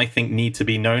people that I think need to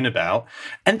be known about.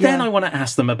 And then I want to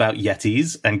ask them about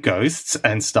Yetis and ghosts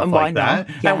and stuff like that.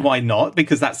 Yeah. And why not?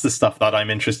 Because that's the stuff that I'm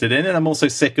interested in. And I'm also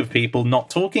sick of people not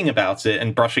talking about it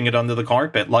and brushing it under the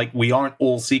carpet. Like, we aren't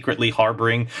all secretly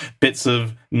harboring bits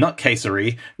of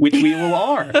nutcasery, which we all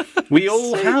are. We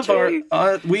all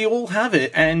have we all have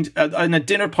it. And a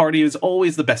dinner party is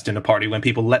always the best dinner party when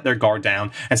people let their guard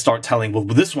down and start telling, well,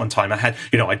 this one time I had,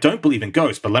 I don't believe in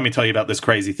ghosts, but let me tell you about this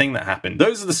crazy thing that happened.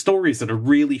 Those are the stories that are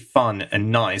really fun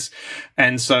and nice.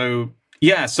 And so,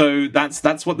 so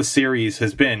that's what the series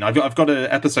has been. I've got an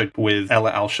episode with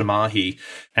Ella Al-Shamahi,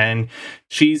 and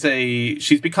she's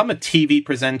become a TV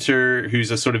presenter who's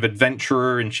a sort of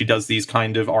adventurer, and she does these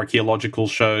kind of archaeological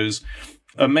shows.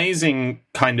 Amazing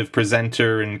kind of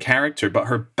presenter and character, but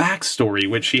her backstory,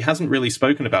 which she hasn't really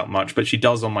spoken about much, but she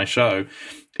does on my show,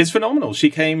 is phenomenal. She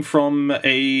came from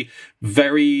a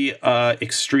very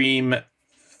extreme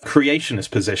creationist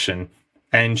position,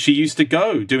 and she used to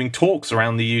go doing talks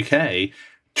around the UK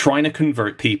trying to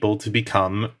convert people to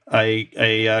become a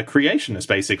creationist,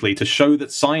 basically, to show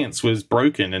that science was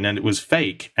broken and then it was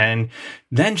fake. And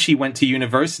then she went to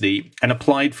university and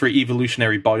applied for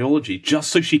evolutionary biology just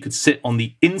so she could sit on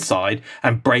the inside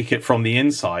and break it from the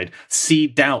inside,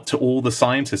 seed doubt to all the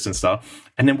scientists and stuff.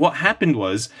 And then what happened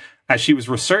was, as she was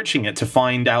researching it to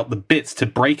find out the bits to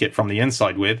break it from the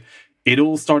inside with, it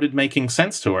all started making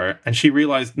sense to her. And she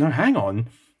realized, no, hang on,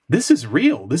 this is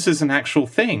real. This is an actual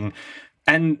thing.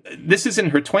 And this is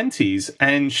in her 20s.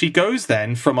 And she goes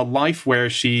then from a life where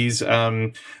she's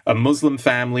a Muslim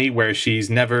family, where she's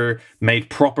never made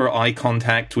proper eye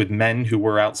contact with men who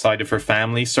were outside of her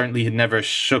family, certainly had never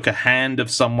shook a hand of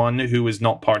someone who was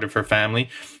not part of her family,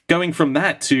 going from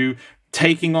that to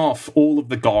taking off all of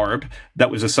the garb that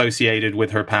was associated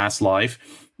with her past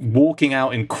life, walking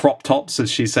out in crop tops, as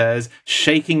she says,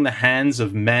 shaking the hands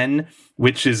of men,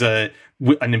 which is an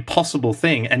impossible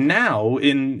thing. And now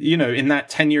in that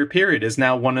 10-year period is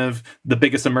now one of the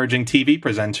biggest emerging TV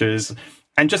presenters.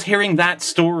 And just hearing that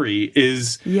story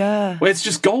is, well, it's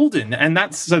just golden. And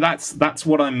that's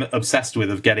what I'm obsessed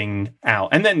with, of getting out.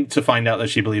 And then to find out that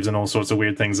she believes in all sorts of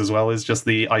weird things as well is just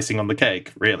the icing on the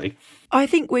cake, really. I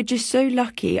think we're just so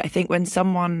lucky. I think when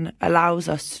someone allows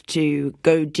us to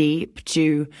go deep,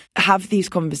 to have these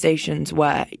conversations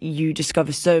where you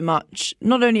discover so much,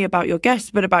 not only about your guests,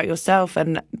 but about yourself.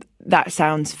 And that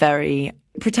sounds very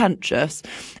pretentious.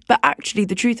 But actually,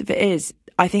 the truth of it is,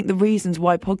 I think the reasons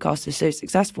why podcasts are so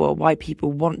successful, or why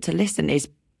people want to listen, is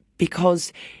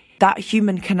because that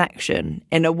human connection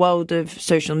in a world of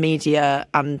social media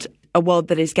and a world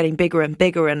that is getting bigger and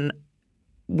bigger, and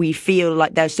we feel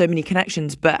like there's so many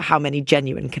connections, but how many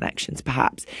genuine connections,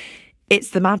 perhaps? It's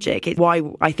the magic. It's why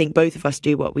I think both of us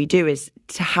do what we do, is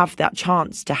to have that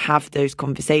chance to have those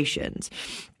conversations.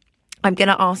 I'm going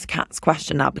to ask Kat's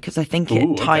question now because I think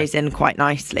it ties in quite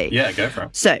nicely. Yeah, go for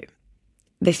it. So,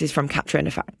 this is from Katrina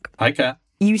Funk. Hi, Kat.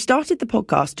 You started the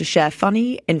podcast to share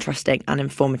funny, interesting and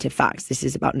informative facts. This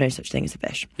is about no such thing as a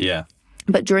fish. Yeah.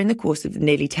 But during the course of the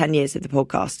nearly 10 years of the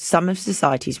podcast, some of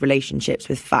society's relationships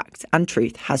with fact and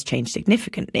truth has changed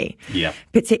significantly. Yeah.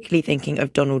 Particularly thinking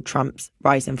of Donald Trump's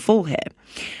rise and fall here.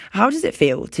 How does it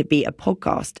feel to be a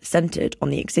podcast centred on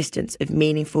the existence of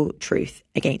meaningful truth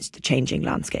against the changing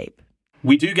landscape?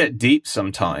 We do get deep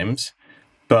sometimes,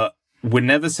 but we're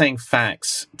never saying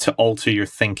facts to alter your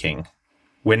thinking.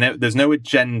 There's no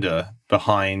agenda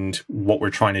behind what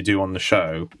we're trying to do on the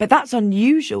show. But that's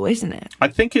unusual, isn't it? I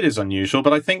think it is unusual,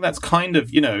 but I think that's kind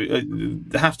of,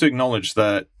 have to acknowledge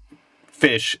that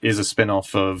Fish is a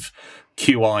spin-off of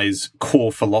QI's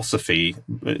core philosophy.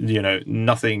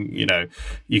 Nothing,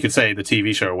 you could say the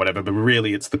TV show or whatever, but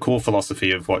really it's the core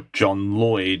philosophy of what John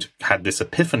Lloyd had this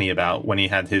epiphany about when he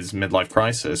had his midlife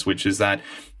crisis, which is that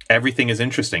everything is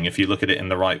interesting if you look at it in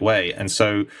the right way. And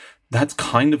so that's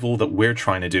kind of all that we're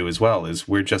trying to do as well, is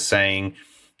we're just saying,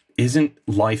 isn't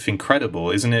life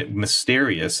incredible? Isn't it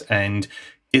mysterious? And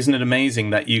isn't it amazing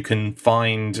that you can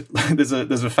find, there's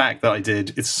a fact that I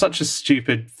did. It's such a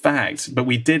stupid fact, but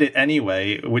we did it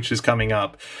anyway, which is coming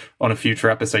up on a future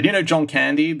episode. You know John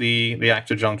Candy, the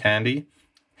actor John Candy?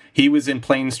 He was in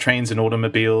Planes, Trains and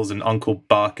Automobiles and Uncle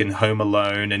Buck and Home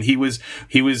Alone. And he was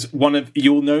one of,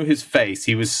 you'll know his face.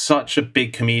 He was such a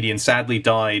big comedian, sadly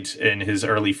died in his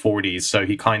early 40s. So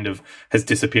he kind of has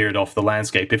disappeared off the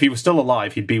landscape. If he was still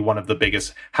alive, he'd be one of the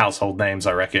biggest household names,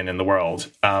 I reckon, in the world.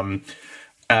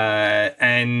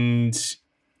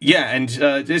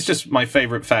 It's just my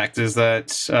favorite fact is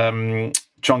that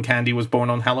John Candy was born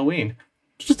on Halloween.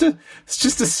 It's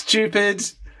just a stupid...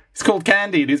 It's called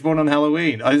Candy and he's born on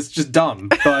Halloween. It's just dumb.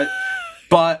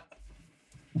 But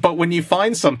when you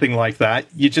find something like that,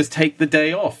 you just take the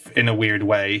day off in a weird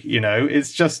way,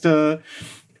 It's just a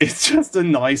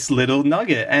nice little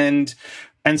nugget. And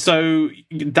so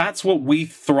that's what we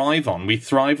thrive on. We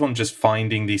thrive on just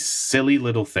finding these silly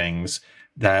little things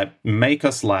that make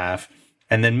us laugh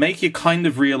and then make you kind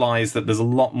of realize that there's a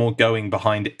lot more going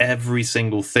behind every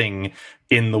single thing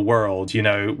in the world.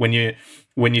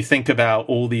 When you think about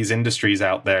all these industries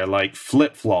out there like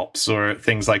flip-flops or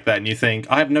things like that, and you think,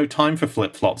 I have no time for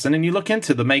flip-flops. And then you look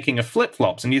into the making of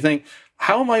flip-flops and you think,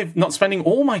 how am I not spending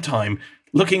all my time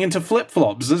looking into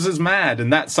flip-flops? This is mad.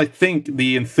 And that's, I think,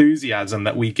 the enthusiasm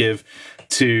that we give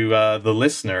to the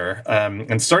listener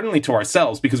and certainly to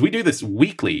ourselves, because we do this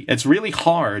weekly. It's really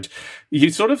hard. You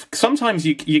sort of, sometimes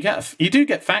you do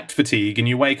get fact fatigue and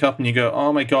you wake up and you go,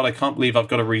 oh my God, I can't believe I've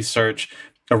got to research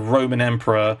a Roman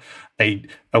emperor, a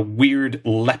weird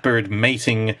leopard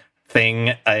mating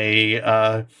thing,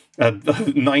 a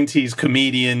 90s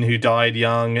comedian who died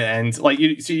young, and so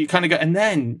you kind of go, and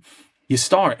then you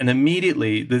start and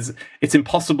immediately it's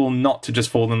impossible not to just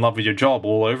fall in love with your job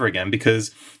all over again,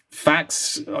 because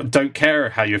facts don't care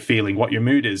how you're feeling, what your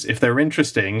mood is. If they're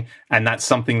interesting and that's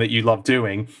something that you love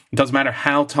doing, it doesn't matter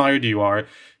how tired you are,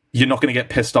 you're not going to get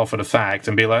pissed off at a fact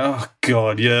and be like, oh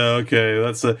God, yeah, okay,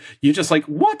 you're just like,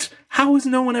 what? How has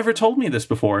no one ever told me this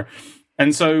before?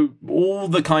 And so all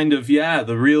the kind of,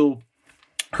 the real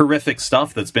horrific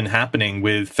stuff that's been happening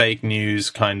with fake news,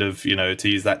 kind of, to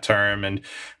use that term,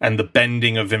 and the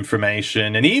bending of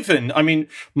information. And even, I mean,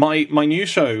 my new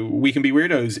show, We Can Be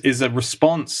Weirdos, is a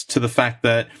response to the fact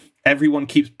that everyone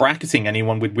keeps bracketing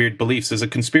anyone with weird beliefs as a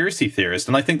conspiracy theorist.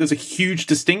 And I think there's a huge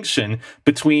distinction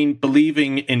between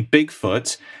believing in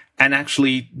Bigfoot and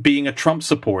actually being a Trump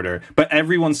supporter. But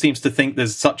everyone seems to think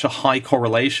there's such a high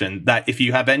correlation that if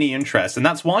you have any interest, and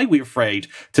that's why we're afraid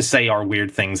to say our weird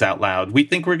things out loud. We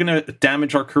think we're going to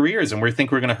damage our careers, and we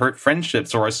think we're going to hurt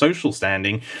friendships or our social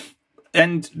standing.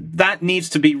 And that needs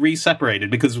to be re-separated,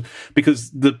 because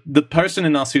the person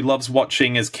in us who loves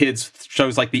watching as kids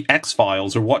shows like the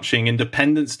X-Files or watching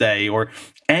Independence Day or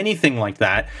anything like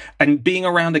that, and being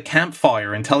around a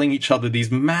campfire and telling each other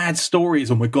these mad stories.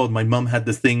 Oh my God, my mum had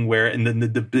this thing where, and then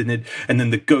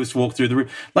the ghost walked through the room.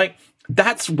 Like,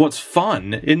 that's what's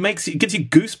fun. It gives you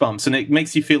goosebumps and it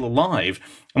makes you feel alive.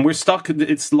 And we're stuck.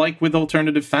 It's like with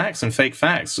alternative facts and fake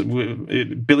facts.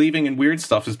 Believing in weird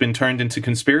stuff has been turned into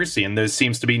conspiracy, and there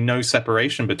seems to be no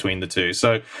separation between the two.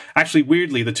 So actually,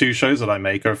 weirdly, the two shows that I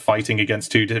make are fighting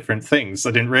against two different things.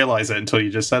 I didn't realize it until you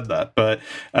just said that. But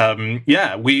then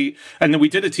we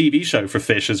did a TV show for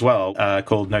Fish as well,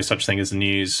 called No Such Thing as the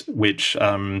News, which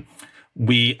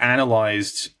we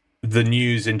analyzed the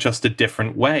news in just a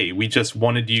different way. We just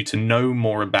wanted you to know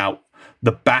more about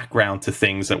the background to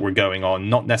things that were going on,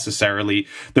 not necessarily.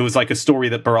 There was like a story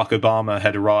that Barack Obama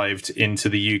had arrived into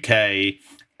the UK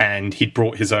and he'd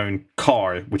brought his own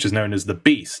car, which is known as the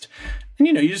Beast. And,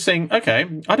 you're just saying, okay,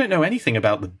 I don't know anything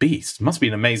about the Beast. It must be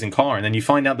an amazing car. And then you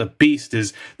find out the Beast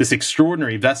is this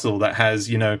extraordinary vessel that has,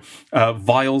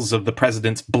 vials of the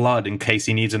president's blood in case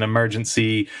he needs an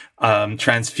emergency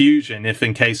transfusion,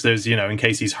 in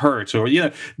case he's hurt, or,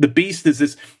 the Beast is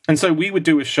this. And so we would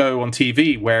do a show on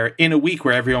TV where in a week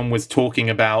where everyone was talking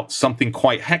about something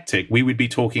quite hectic, we would be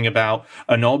talking about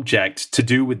an object to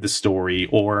do with the story.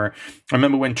 Or I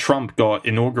remember when Trump got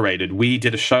inaugurated, we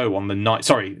did a show on the night,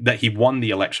 that he won the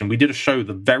election. We did a show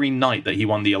the very night that he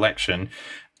won the election.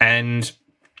 And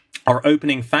our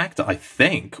opening fact, I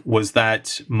think, was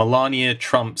that Melania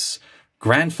Trump's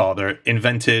grandfather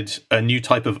invented a new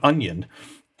type of onion.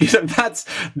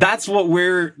 That's what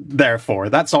we're there for.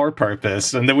 That's our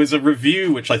purpose. And there was a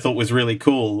review which I thought was really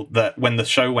cool, that when the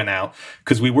show went out,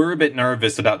 because we were a bit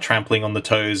nervous about trampling on the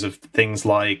toes of things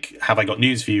like Have I Got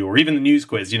News for You, or even the news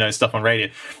quiz, stuff on radio.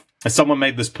 And someone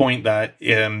made this point that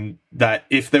that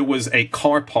if there was a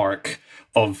car park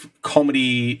of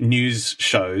comedy news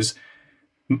shows,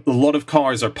 a lot of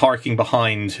cars are parking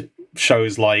behind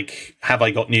shows like Have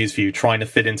I Got News for You, trying to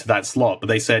fit into that slot. But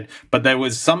they said, but there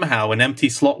was somehow an empty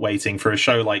slot waiting for a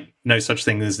show like No Such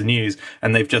Thing as the News,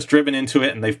 and they've just driven into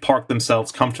it and they've parked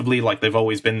themselves comfortably like they've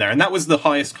always been there. And that was the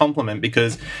highest compliment,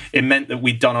 because it meant that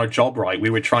we'd done our job right.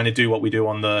 We were trying to do what we do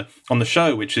on the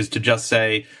show, which is to just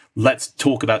say, let's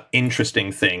talk about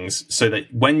interesting things, so that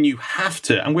when you have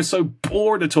to, and we're so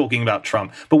bored of talking about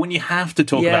Trump, but when you have to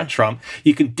talk about Trump,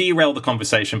 you can derail the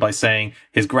conversation by saying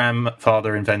his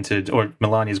grandfather invented, or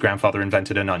Melania's grandfather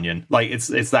invented an onion. Like, it's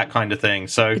that kind of thing.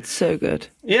 So it's so good.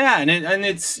 Yeah, and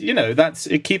it's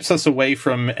it keeps us away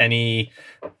from any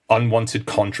unwanted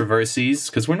controversies,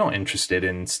 because we're not interested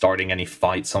in starting any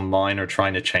fights online or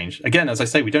trying to change. Again, as I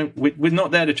say, we're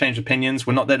not there to change opinions.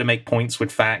 We're not there to make points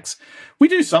with facts. We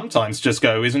do sometimes just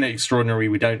go, isn't it extraordinary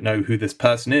we don't know who this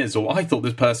person is, or I thought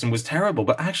this person was terrible,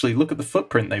 but actually look at the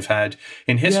footprint they've had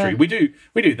in history. Yeah.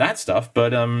 We do that stuff,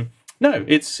 but no,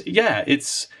 it's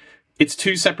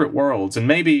two separate worlds. And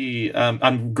maybe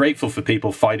I'm grateful for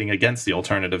people fighting against the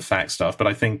alternative fact stuff, but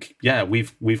I think,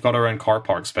 we've got our own car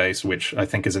park space, which I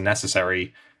think is a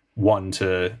necessary one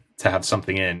to have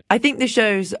something in. I think the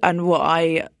shows, and what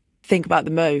I think about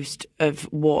the most of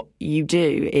what you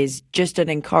do, is just an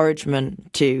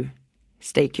encouragement to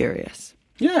stay curious.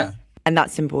 Yeah. And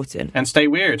that's important. And stay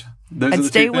weird. Those are the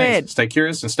two things. Stay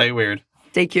curious and stay weird.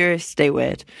 Stay curious, stay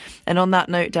weird. And on that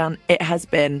note, Dan, it has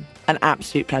been an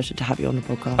absolute pleasure to have you on the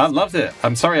podcast. I loved it.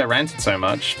 I'm sorry I ranted so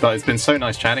much, but it's been so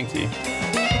nice chatting to you.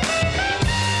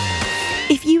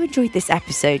 If you enjoyed this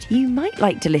episode, you might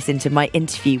like to listen to my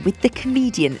interview with the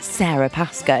comedian Sarah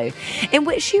Pascoe, in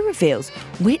which she reveals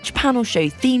which panel show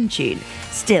theme tune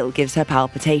still gives her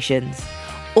palpitations.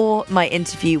 or my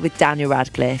interview with Daniel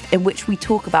Radcliffe, in which we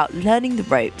talk about learning the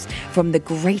ropes from the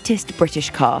greatest British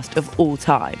cast of all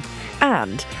time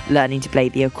and learning to play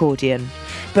the accordion.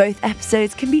 Both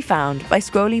episodes can be found by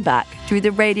scrolling back through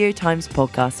the Radio Times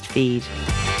podcast feed.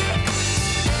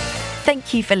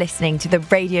 Thank you for listening to the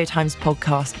Radio Times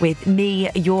podcast with me,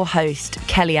 your host,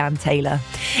 Kellyanne Taylor.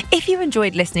 If you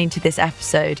enjoyed listening to this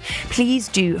episode, please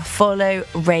do follow,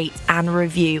 rate and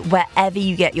review wherever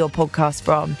you get your podcast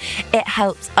from. It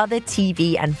helps other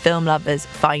TV and film lovers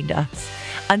find us.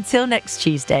 Until next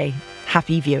Tuesday,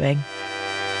 happy viewing.